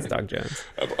pretty sure it's Doug Jones.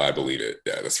 I believe it.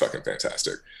 Yeah, that's fucking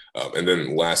fantastic. And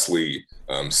then lastly,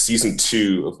 season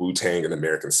 2 of Wu-Tang: An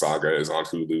American Saga is on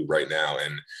Hulu right now,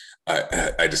 and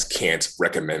I just can't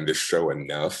recommend this show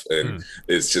enough. And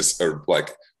it's just I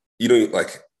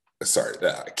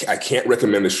can't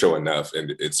recommend this show enough,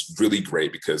 and it's really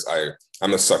great because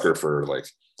I'm a sucker for like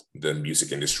the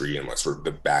music industry and like sort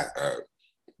of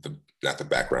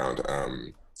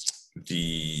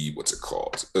what's it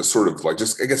called? Sort of like,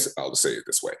 just I guess I'll just say it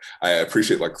this way. I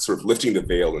appreciate like sort of lifting the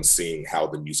veil and seeing how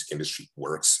the music industry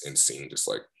works, and seeing just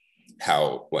like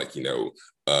how like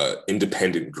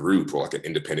independent group or like an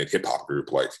independent hip hop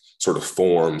group like sort of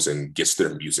forms and gets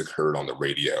their music heard on the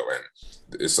radio.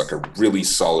 And it's like a really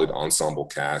solid ensemble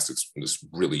cast. It's just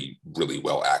really, really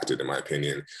well acted in my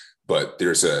opinion. But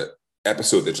there's a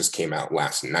episode that just came out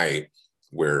last night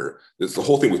where the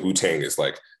whole thing with Wu-Tang is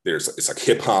like it's like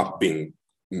hip hop being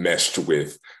meshed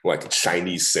with like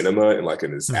Chinese cinema, and like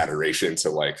in this adoration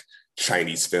to like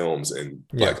Chinese films, and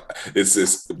Yeah. like it's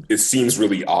this. It seems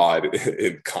really odd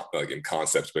in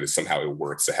concept, but somehow it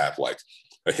works to have like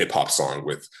a hip hop song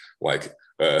with like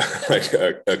like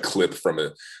a clip from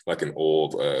an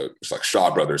old like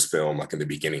Shaw Brothers film, like in the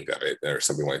beginning of it or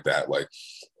something like that. Like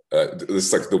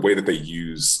it's like the way that they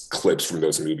use clips from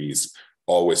those movies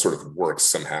always sort of works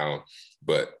somehow.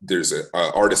 But there's an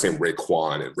artist named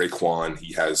Raekwon, and Raekwon,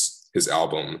 he has his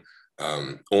album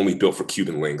Only Built for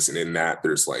Cuban Links, and in that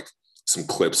there's like some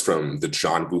clips from the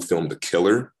John Woo film The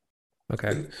Killer.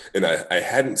 Okay. And I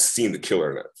hadn't seen The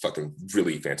Killer, and a fucking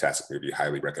really fantastic movie.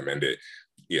 Highly recommend it.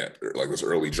 Yeah, like those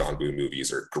early John Woo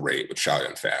movies are great with Chow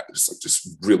Yun-fat.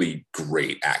 Just really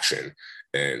great action.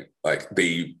 And like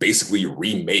they basically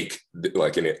remake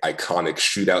like an iconic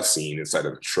shootout scene inside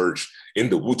of a church in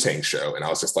the Wu-Tang show. And I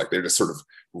was just like, they're just sort of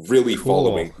really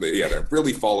following. Yeah, they're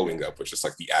really following up with just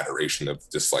like the adoration of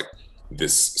just like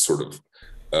this sort of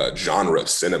genre of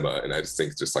cinema. And I just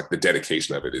think just like the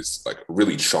dedication of it is like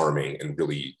really charming and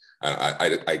really,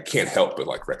 I can't help but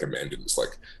like recommend it. It's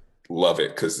like, love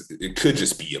it, because it could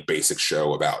just be a basic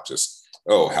show about just,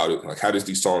 oh, how does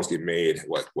these songs get made?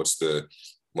 Like, what's the,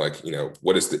 like, you know,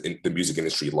 what is the music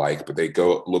industry like? But they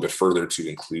go a little bit further to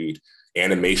include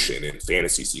animation and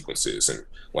fantasy sequences, and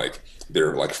like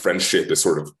their like friendship is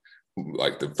sort of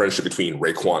like the friendship between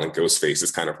Raekwon and Ghostface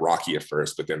is kind of rocky at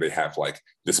first, but then they have like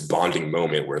this bonding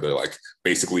moment where they're like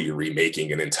basically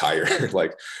remaking an entire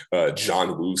like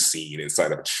John Woo scene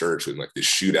inside of a church with like this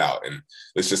shootout. And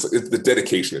it's just the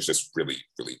dedication is just really,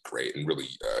 really great and really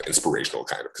inspirational,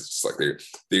 kind of, because it's like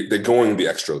they're going the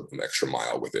extra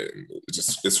mile with it. And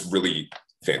it's really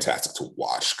fantastic to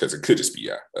watch, because it could just be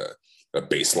a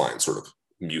baseline sort of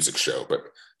music show. But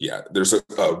yeah, there's a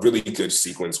really good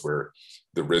sequence where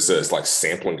the RZA is like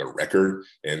sampling a record,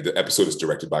 and the episode is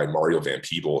directed by Mario Van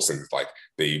Peebles, and like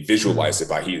they visualize it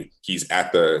by he's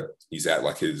at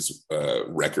like his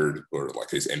record or like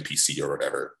his MPC or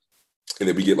whatever, and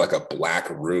then we get like a black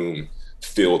room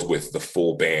filled with the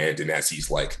full band, and as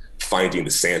he's like finding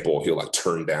the sample, he'll like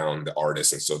turn down the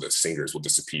artist, and so the singers will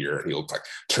disappear, and he'll like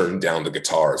turn down the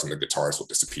guitars, and the guitars will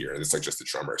disappear, and it's like just the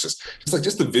drummer. It's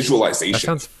just the visualization. That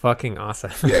sounds fucking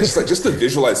awesome. Yeah, it's like just the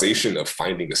visualization of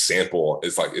finding a sample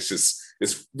is like,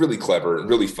 it's really clever and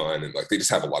really fun, and like they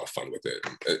just have a lot of fun with it.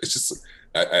 It's just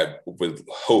I would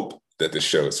hope that this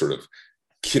show sort of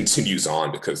continues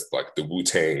on, because like the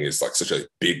Wu-Tang is like such a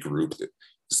big group that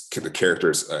the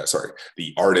characters,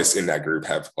 the artists in that group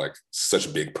have like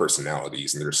such big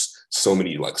personalities, and there's so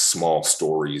many like small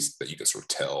stories that you can sort of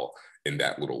tell in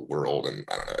that little world. And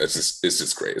I don't know, it's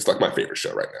just great. It's like my favorite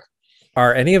show right now.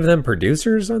 Are any of them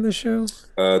producers on this show?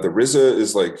 The RZA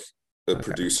is like a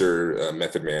producer.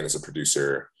 Method Man is a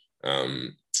producer.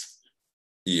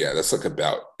 Yeah, that's like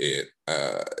about it.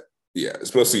 Yeah,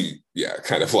 it's mostly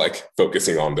kind of like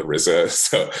focusing on the RZA.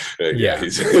 So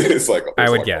it's like I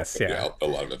would like, guess, a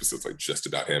lot of episodes like just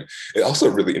about him. And also a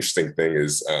really interesting thing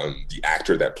is the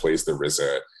actor that plays the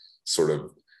RZA, sort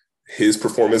of his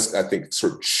performance, I think,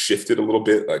 sort of shifted a little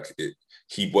bit. Like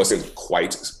he wasn't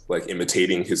quite like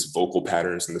imitating his vocal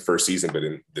patterns in the first season, but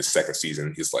in the second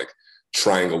season, he's like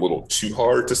trying a little too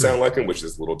hard to sound like him, which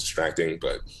is a little distracting.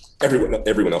 But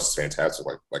everyone else is fantastic.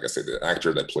 Like I said, the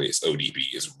actor that plays ODB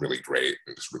is really great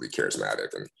and just really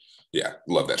charismatic. And yeah,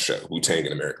 love that show. Wu-Tang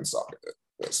and American Soccer. All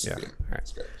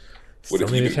right. Still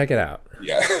need to check it out.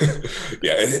 Yeah.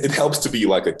 Yeah. And it helps to be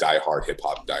like a diehard hip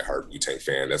hop, diehard Wu-Tang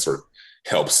fan. That sort of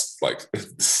helps like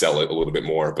sell it a little bit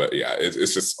more. But yeah,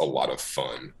 it's just a lot of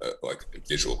fun, like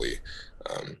visually.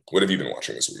 What have you been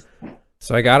watching this week?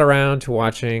 So I got around to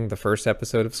watching the first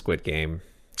episode of Squid Game.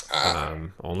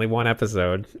 Only one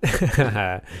episode.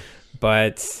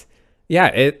 But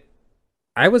yeah,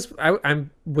 I was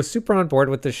super on board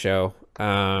with the show.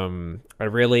 I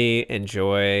really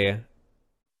enjoy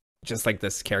just like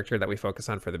this character that we focus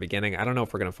on for the beginning. I don't know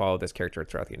if we're going to follow this character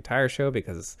throughout the entire show,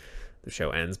 because the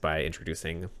show ends by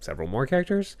introducing several more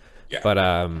characters. Yeah. But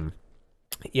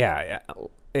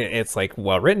it's like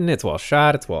well written, it's well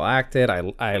shot, it's well acted.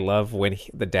 I love when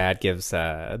the dad gives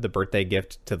the birthday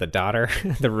gift to the daughter,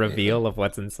 the reveal of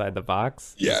what's inside the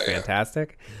box. It's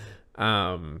fantastic.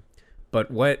 But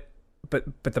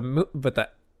the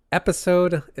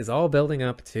episode is all building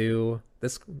up to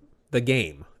the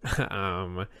game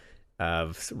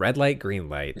of red light, green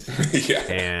light.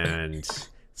 And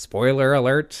spoiler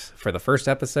alert for the first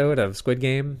episode of Squid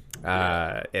Game,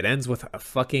 it ends with a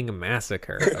fucking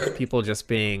massacre of people just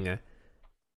being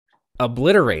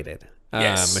obliterated,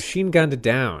 machine gunned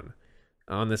down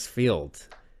on this field.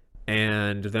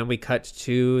 And then we cut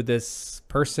to this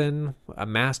person, a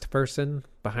masked person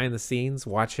behind the scenes,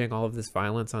 watching all of this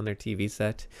violence on their TV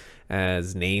set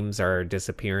as names are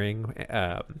disappearing,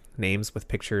 names with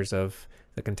pictures of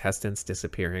the contestants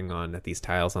disappearing on these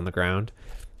tiles on the ground.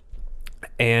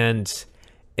 And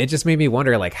it just made me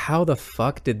wonder, like, how the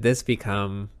fuck did this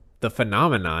become the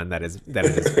phenomenon that it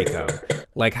has become?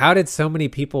 Like, how did so many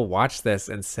people watch this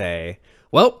and say,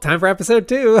 well, time for episode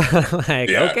 2? Like,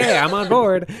 yeah. Okay, I'm on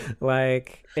board.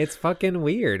 Like, it's fucking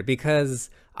weird because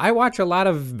I watch a lot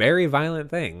of very violent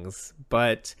things,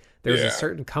 but there's a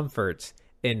certain comfort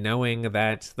in knowing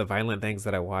that the violent things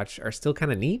that I watch are still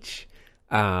kind of niche.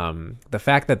 The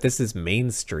fact that this is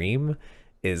mainstream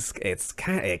it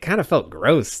kind of felt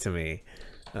gross to me.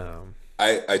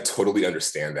 I totally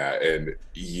understand that. And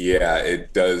yeah,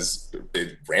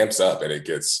 it ramps up and it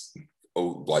gets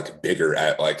like bigger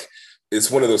at like, it's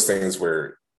one of those things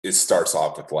where it starts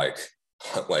off with like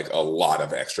a lot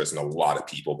of extras and a lot of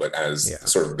people, but as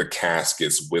sort of the cast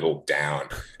gets whittled down,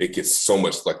 it gets so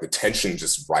much like the tension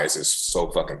just rises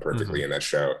so fucking perfectly in that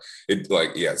show. It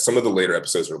like, some of the later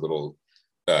episodes are a little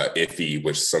iffy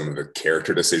with some of the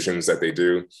character decisions that they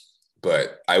do,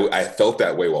 but I felt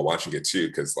that way while watching it too,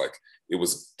 because like it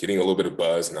was getting a little bit of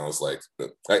buzz, and I was like,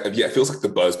 it feels like the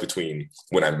buzz between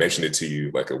when I mentioned it to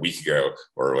you like a week ago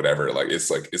or whatever, like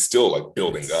it's still like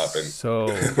building up, and so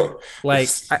like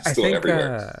I think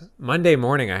Monday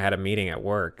morning I had a meeting at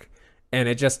work, and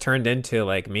it just turned into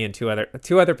like me and two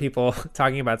other people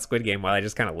talking about Squid Game while I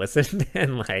just kind of listened,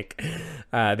 and like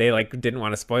they like didn't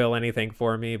want to spoil anything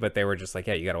for me, but they were just like,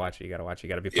 yeah, you gotta watch it, you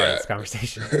gotta be part of this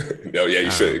conversation. No, yeah,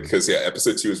 you should, because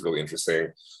episode 2 is really interesting.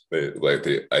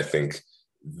 I think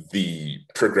the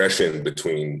progression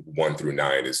between 1 through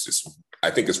 9 is just,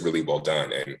 I think it's really well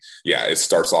done, and it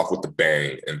starts off with the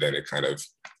bang, and then it kind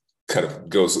of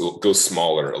goes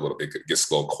smaller a little bit, gets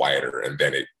a little quieter, and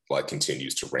then it like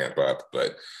continues to ramp up.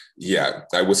 But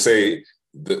I would say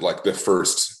that like the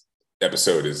first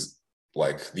episode is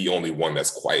like the only one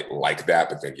that's quite like that,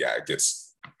 but then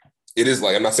it is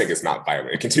like, I'm not saying it's not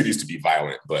violent, it continues to be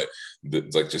violent, but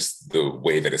just the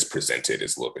way that it's presented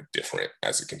is a little bit different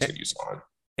as it continues on.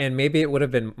 And maybe it would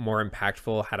have been more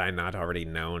impactful had I not already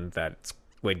known that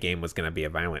Squid Game was going to be a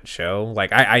violent show.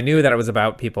 Like I knew that it was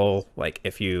about people, like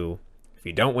if you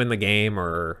don't win the game,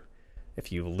 or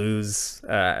if you lose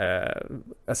a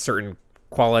certain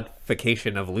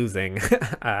qualification of losing,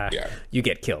 you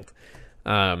get killed.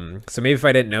 So maybe if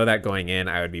I didn't know that going in,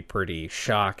 I would be pretty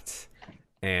shocked,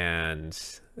 and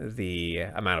the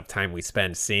amount of time we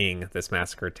spend seeing this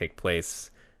massacre take place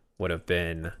would have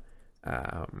been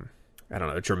I don't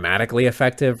know, dramatically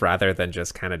effective rather than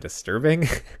just kind of disturbing.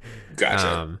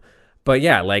 Gotcha. But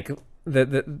yeah, like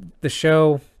the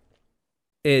show,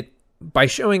 by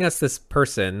showing us this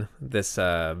person, this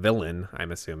villain,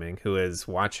 I'm assuming, who is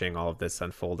watching all of this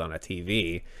unfold on a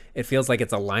TV, it feels like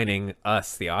it's aligning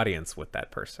us, the audience, with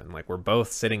that person. Like we're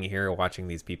both sitting here watching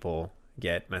these people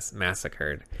get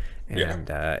massacred, and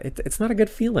it's not a good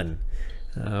feeling.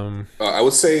 I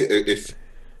would say if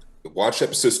watch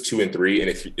episodes 2 and 3,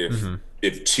 and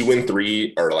if 2 and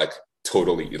 3 are like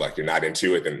totally like you're not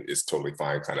into it, then it's totally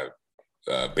fine, kind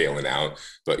of bailing out.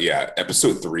 But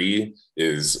episode 3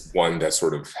 is one that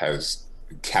sort of has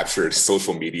captured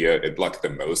social media like the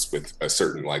most, with a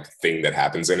certain like thing that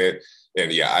happens in it.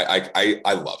 And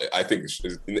I love it. I think,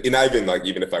 and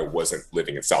even if I wasn't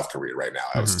living in South Korea right now,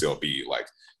 I would still be like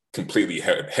completely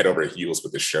head over heels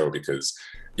with the show, because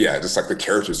just like the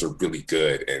characters are really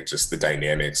good, and just the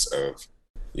dynamics of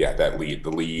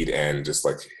the lead, and just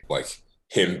like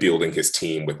him building his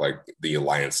team with like the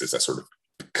alliances that sort of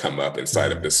come up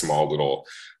inside of this small little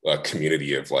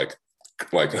community of like a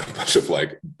bunch of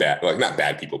like bad, like not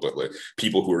bad people, but like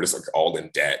people who are just like all in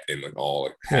debt and like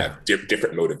all have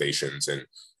different motivations. And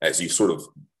as you sort of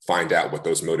find out what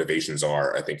those motivations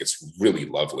are, I think it's really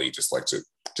lovely just like to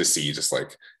see just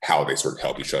like how they sort of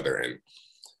help each other. And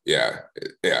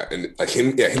and like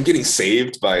him getting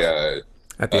saved by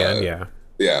at the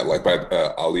end, like by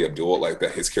Ali Abdul, like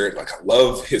that, his character, like I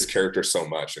love his character so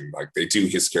much, and like they do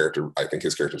his character, I think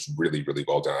his character is really, really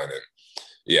well done.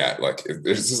 And like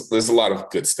there's a lot of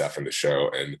good stuff in the show,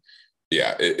 and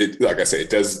it like I said, it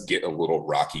does get a little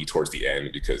rocky towards the end,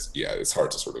 because it's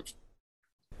hard to sort of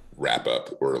wrap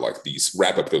up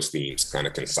those themes kind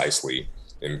of concisely.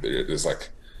 And there's like,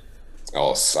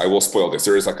 I will spoil this.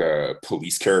 There is like a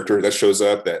police character that shows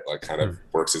up that like kind of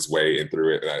works his way in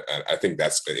through it. And I think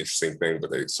that's an interesting thing,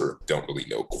 but they sort of don't really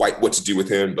know quite what to do with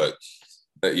him. But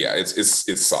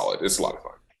it's solid. It's a lot of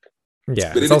fun.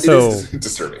 Yeah, but it's also it is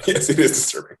disturbing. Yes, it is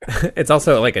disturbing. It's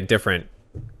also like a different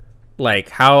like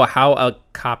how a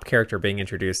cop character being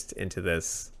introduced into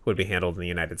this would be handled in the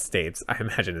United States, I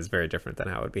imagine is very different than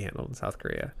how it would be handled in South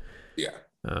Korea. Yeah.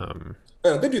 Um,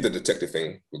 They do the detective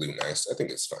thing really nice. I think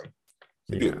it's fine.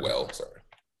 They do it well. Sorry.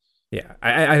 Yeah,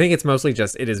 I think it's mostly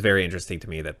just, it is very interesting to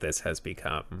me that this has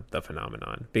become the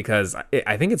phenomenon, because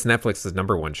I think it's Netflix's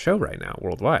 #1 show right now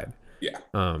worldwide. Yeah.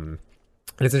 And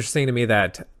it's interesting to me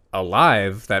that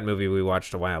Alive, that movie we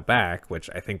watched a while back, which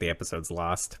I think the episode's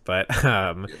lost, but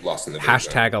Lost in the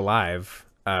hashtag Alive,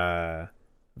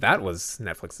 that was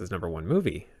Netflix's #1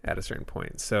 movie at a certain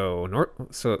point. So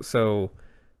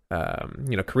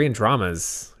you know, Korean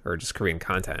dramas, or just Korean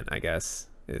content, I guess,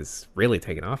 is really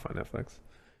taking off on Netflix.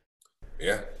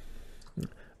 Yeah.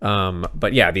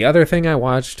 But yeah, the other thing I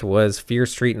watched was Fear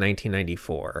Street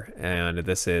 1994, and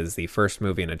this is the first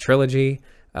movie in a trilogy.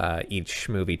 Each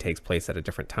movie takes place at a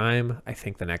different time. I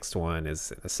think the next one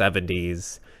is in the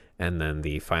 70s, and then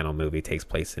the final movie takes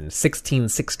place in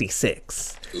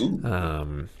 1666.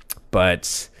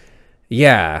 But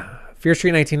yeah, Fear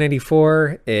Street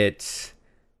 1994,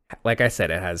 like I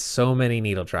said, it has so many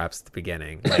needle drops at the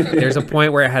beginning. Like, there's a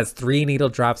point where it has 3 needle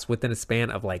drops within a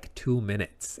span of like 2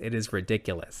 minutes. It is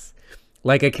ridiculous.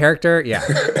 Like a character, yeah.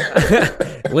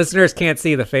 Listeners can't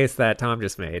see the face that Tom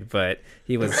just made, but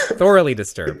he was thoroughly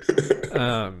disturbed.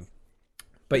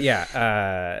 But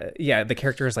yeah, the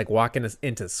character is like walking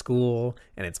into school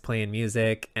and it's playing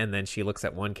music, and then she looks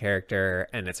at one character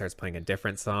and it starts playing a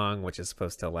different song, which is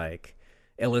supposed to like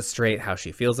illustrate how she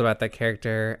feels about that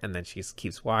character, and then she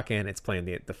keeps walking, it's playing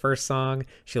the first song,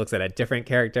 she looks at a different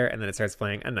character, and then it starts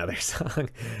playing another song.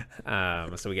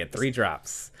 So we get 3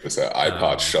 drops. It's an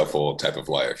iPod shuffle type of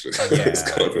life. Yeah,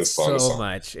 it's so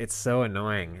much. It's so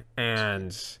annoying.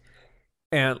 And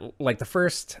like the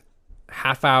first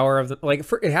half hour of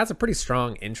it has a pretty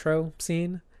strong intro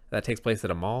scene that takes place at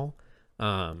a mall,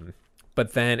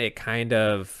 but then it kind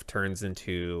of turns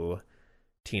into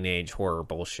teenage horror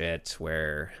bullshit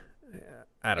where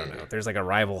I don't know, there's like a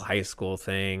rival high school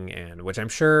thing, and which I'm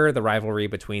sure the rivalry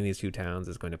between these 2 towns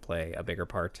is going to play a bigger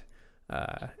part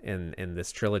in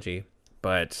this trilogy.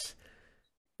 But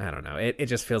I don't know, it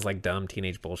just feels like dumb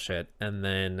teenage bullshit. And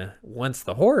then once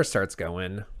the horror starts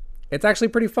going, it's actually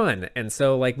pretty fun. And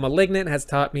so like Malignant has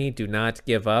taught me, do not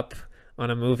give up on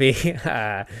a movie,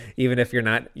 even if you're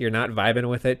not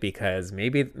vibing with it, because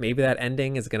maybe that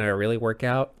ending is gonna really work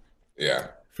out. Yeah.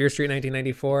 Fear Street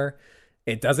 1994,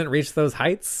 it doesn't reach those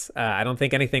heights. I don't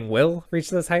think anything will reach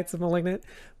those heights of Malignant,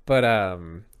 but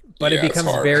it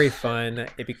becomes very fun.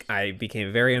 I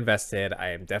became very invested. I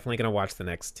am definitely going to watch the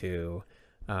next 2.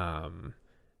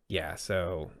 Yeah.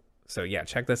 So yeah,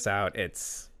 check this out.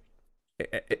 It's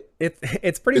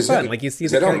pretty fun. Like, you see,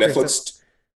 is that on Netflix?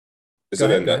 Is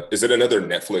it another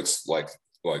Netflix like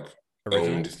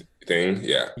owned thing?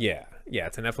 Yeah. Yeah.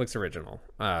 It's a Netflix original.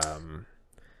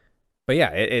 But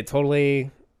yeah, it totally,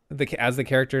 as the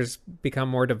characters become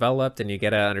more developed and you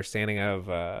get an understanding of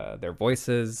their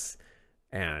voices,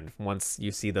 and once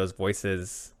you see those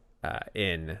voices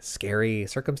in scary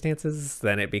circumstances,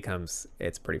 then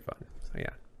it's pretty fun. So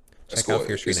yeah, check out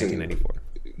Fear Street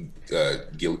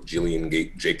 1994. Gillian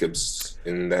Jacobs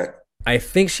in that? I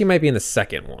think she might be in the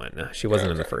second one. She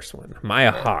wasn't in the first one.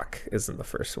 Maya Hawke is in the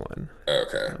first one.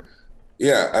 Okay.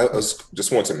 Yeah, I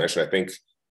just wanted to mention, I think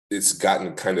it's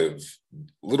gotten kind of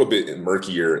a little bit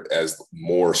murkier as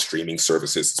more streaming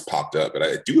services has popped up. But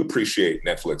I do appreciate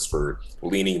Netflix for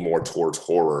leaning more towards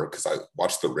horror, because I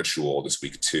watched The Ritual this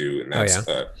week too. And that's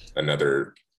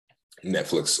another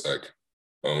Netflix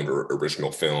owned or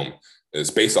original film.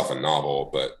 It's based off a novel,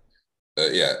 but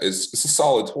it's a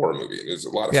solid horror movie. It's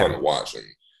a lot of fun to watch. And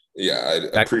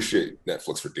I appreciate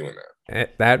Netflix for doing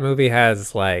that. That movie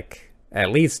has like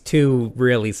at least 2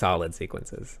 really solid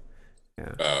sequences.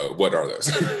 Yeah. What are those?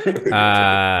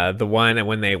 The one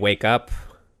when they wake up,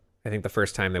 I think the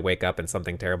first time they wake up and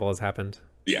something terrible has happened.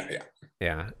 Yeah.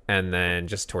 And then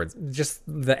just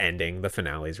the ending, the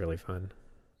finale is really fun.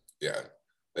 Yeah.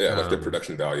 I like the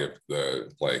production value of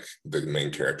the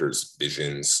main character's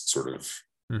visions sort of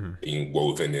being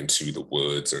woven into the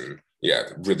woods, and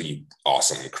really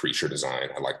awesome creature design.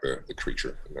 I like the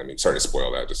creature. I mean, sorry to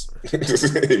spoil that just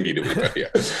immediately, but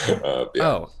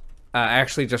I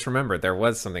actually just remembered there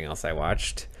was something else I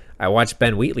watched. I watched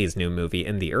Ben Wheatley's new movie,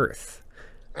 In the Earth.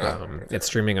 It's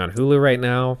streaming on Hulu right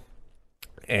now,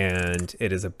 and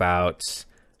it is about...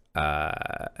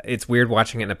 it's weird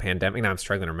watching it in a pandemic. Now I'm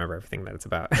struggling to remember everything that it's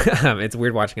about. It's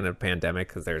weird watching it in a pandemic,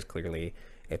 because there's clearly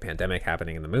a pandemic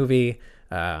happening in the movie.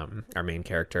 Our main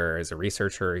character is a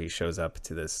researcher. He shows up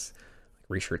to this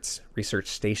research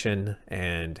station,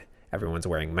 and Everyone's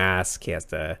wearing masks. He has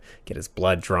to get his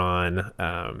blood drawn.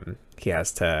 He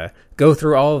has to go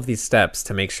through all of these steps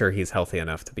to make sure he's healthy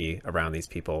enough to be around these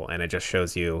people. And it just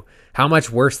shows you how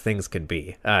much worse things could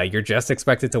be. You're just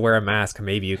expected to wear a mask.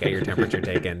 Maybe you get your temperature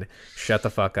taken. Shut the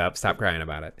fuck up. Stop crying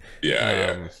about it.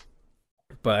 Yeah.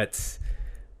 But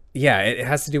yeah, it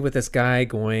has to do with this guy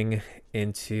going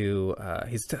into,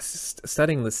 he's just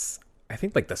studying this, I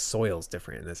think like the soil's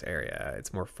different in this area.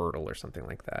 It's more fertile or something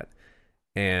like that.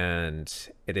 And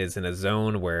it is in a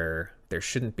zone where there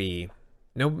shouldn't be,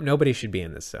 nobody should be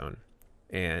in this zone.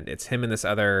 And it's him and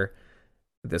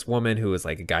this woman who is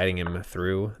like guiding him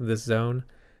through this zone.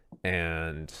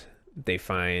 And they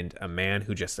find a man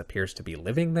who just appears to be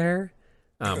living there.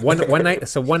 One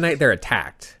night they're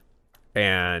attacked.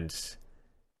 And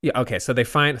yeah, okay, so they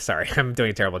find, sorry, I'm doing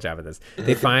a terrible job at this.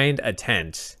 They find a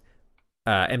tent,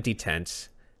 empty tent,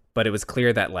 but it was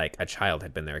clear that like a child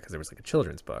had been there because there was like a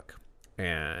children's book.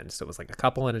 And so it was like a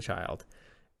couple and a child.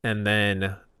 And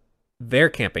then they're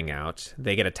camping out.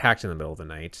 They get attacked in the middle of the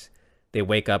night. They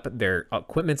wake up, their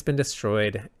equipment's been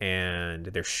destroyed, and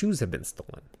their shoes have been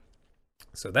stolen.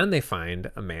 So then they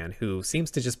find a man who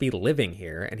seems to just be living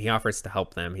here, and he offers to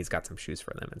help them. He's got some shoes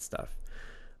for them and stuff.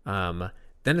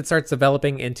 Then it starts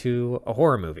developing into a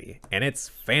horror movie, and it's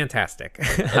fantastic.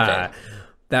 Okay.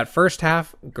 That first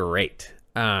half, great.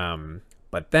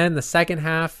 But then the second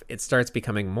half, it starts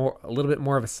becoming a little bit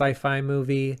more of a sci-fi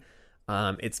movie.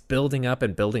 It's building up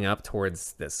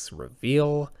towards this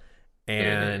reveal,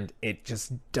 and it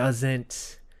just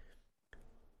doesn't.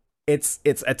 It's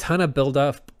a ton of build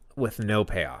up with no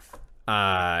payoff,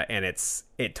 and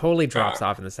it totally drops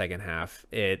off in the second half.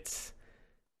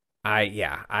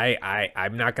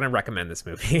 I'm not gonna recommend this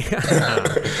movie.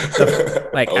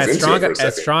 As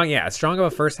strong of a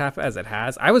first half as it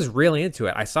has, I was really into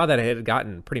it. I saw that it had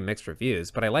gotten pretty mixed reviews,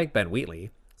 but I like Ben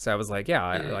Wheatley, so I was like,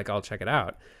 I'll check it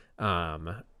out.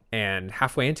 And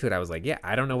halfway into it, I was like,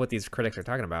 I don't know what these critics are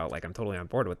talking about. Like, I'm totally on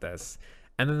board with this.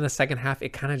 And then the second half, it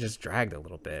kind of just dragged a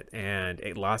little bit, and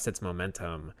it lost its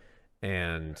momentum.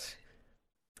 And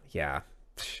yeah,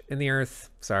 in the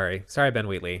earth. Sorry, Ben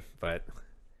Wheatley, but.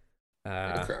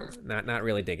 Not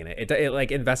really digging it. It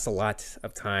like invests a lot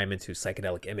of time into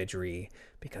psychedelic imagery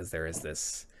because there is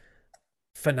this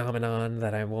phenomenon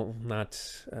that I will not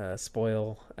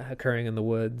spoil occurring in the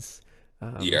woods.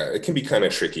 It can be kind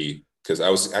of tricky because I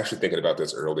was actually thinking about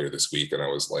this earlier this week, and I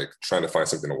was like trying to find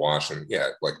something to watch, and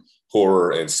like horror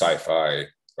and sci-fi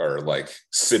are like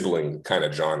sibling kind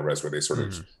of genres where they sort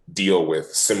of deal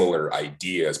with similar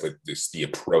ideas, but the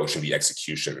approach and the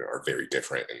execution are very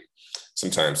different. And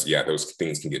sometimes, those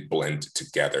things can get blended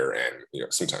together, and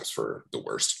sometimes for the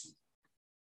worst.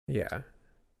 Yeah,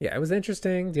 it was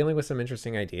interesting, dealing with some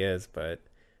interesting ideas, but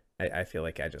I feel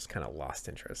like I just kind of lost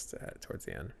interest towards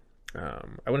the end.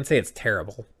 I wouldn't say it's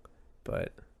terrible,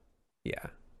 but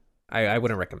I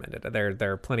wouldn't recommend it.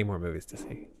 There are plenty more movies to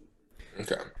see.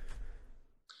 Okay.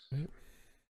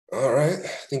 All right, I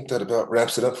think that about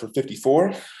wraps it up for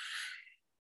 54.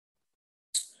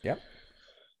 Yep.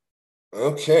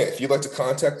 Okay, if you'd like to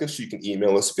contact us, you can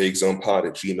email us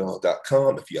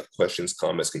vagazonepod@gmail.com. If you have questions,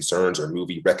 comments, concerns, or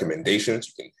movie recommendations,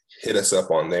 you can hit us up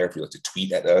on there. If you'd like to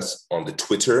tweet at us on the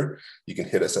Twitter, you can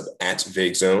hit us up at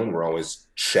VagueZone. We're always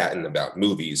chatting about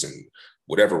movies and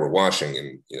whatever we're watching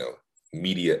and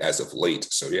media as of late.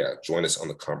 So join us in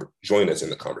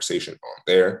the conversation on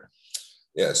there.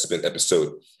 It's been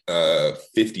episode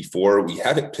 54. We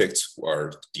haven't picked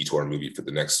our Detour movie for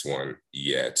the next one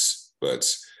yet,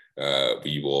 but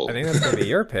we will. I think that's going to be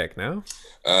your pick now.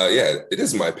 It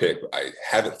is my pick, but I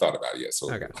haven't thought about it yet. So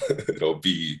okay. It'll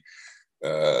be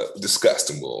discussed,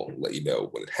 and we'll let you know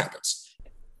when it happens.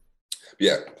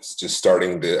 But it's just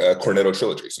starting the Cornetto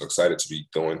trilogy. So excited to be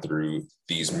going through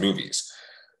these movies.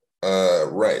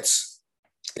 Right.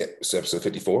 So episode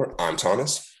 54. I'm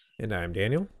Thomas. And I'm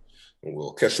Daniel. And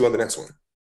we'll catch you on the next one.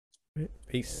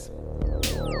 Peace.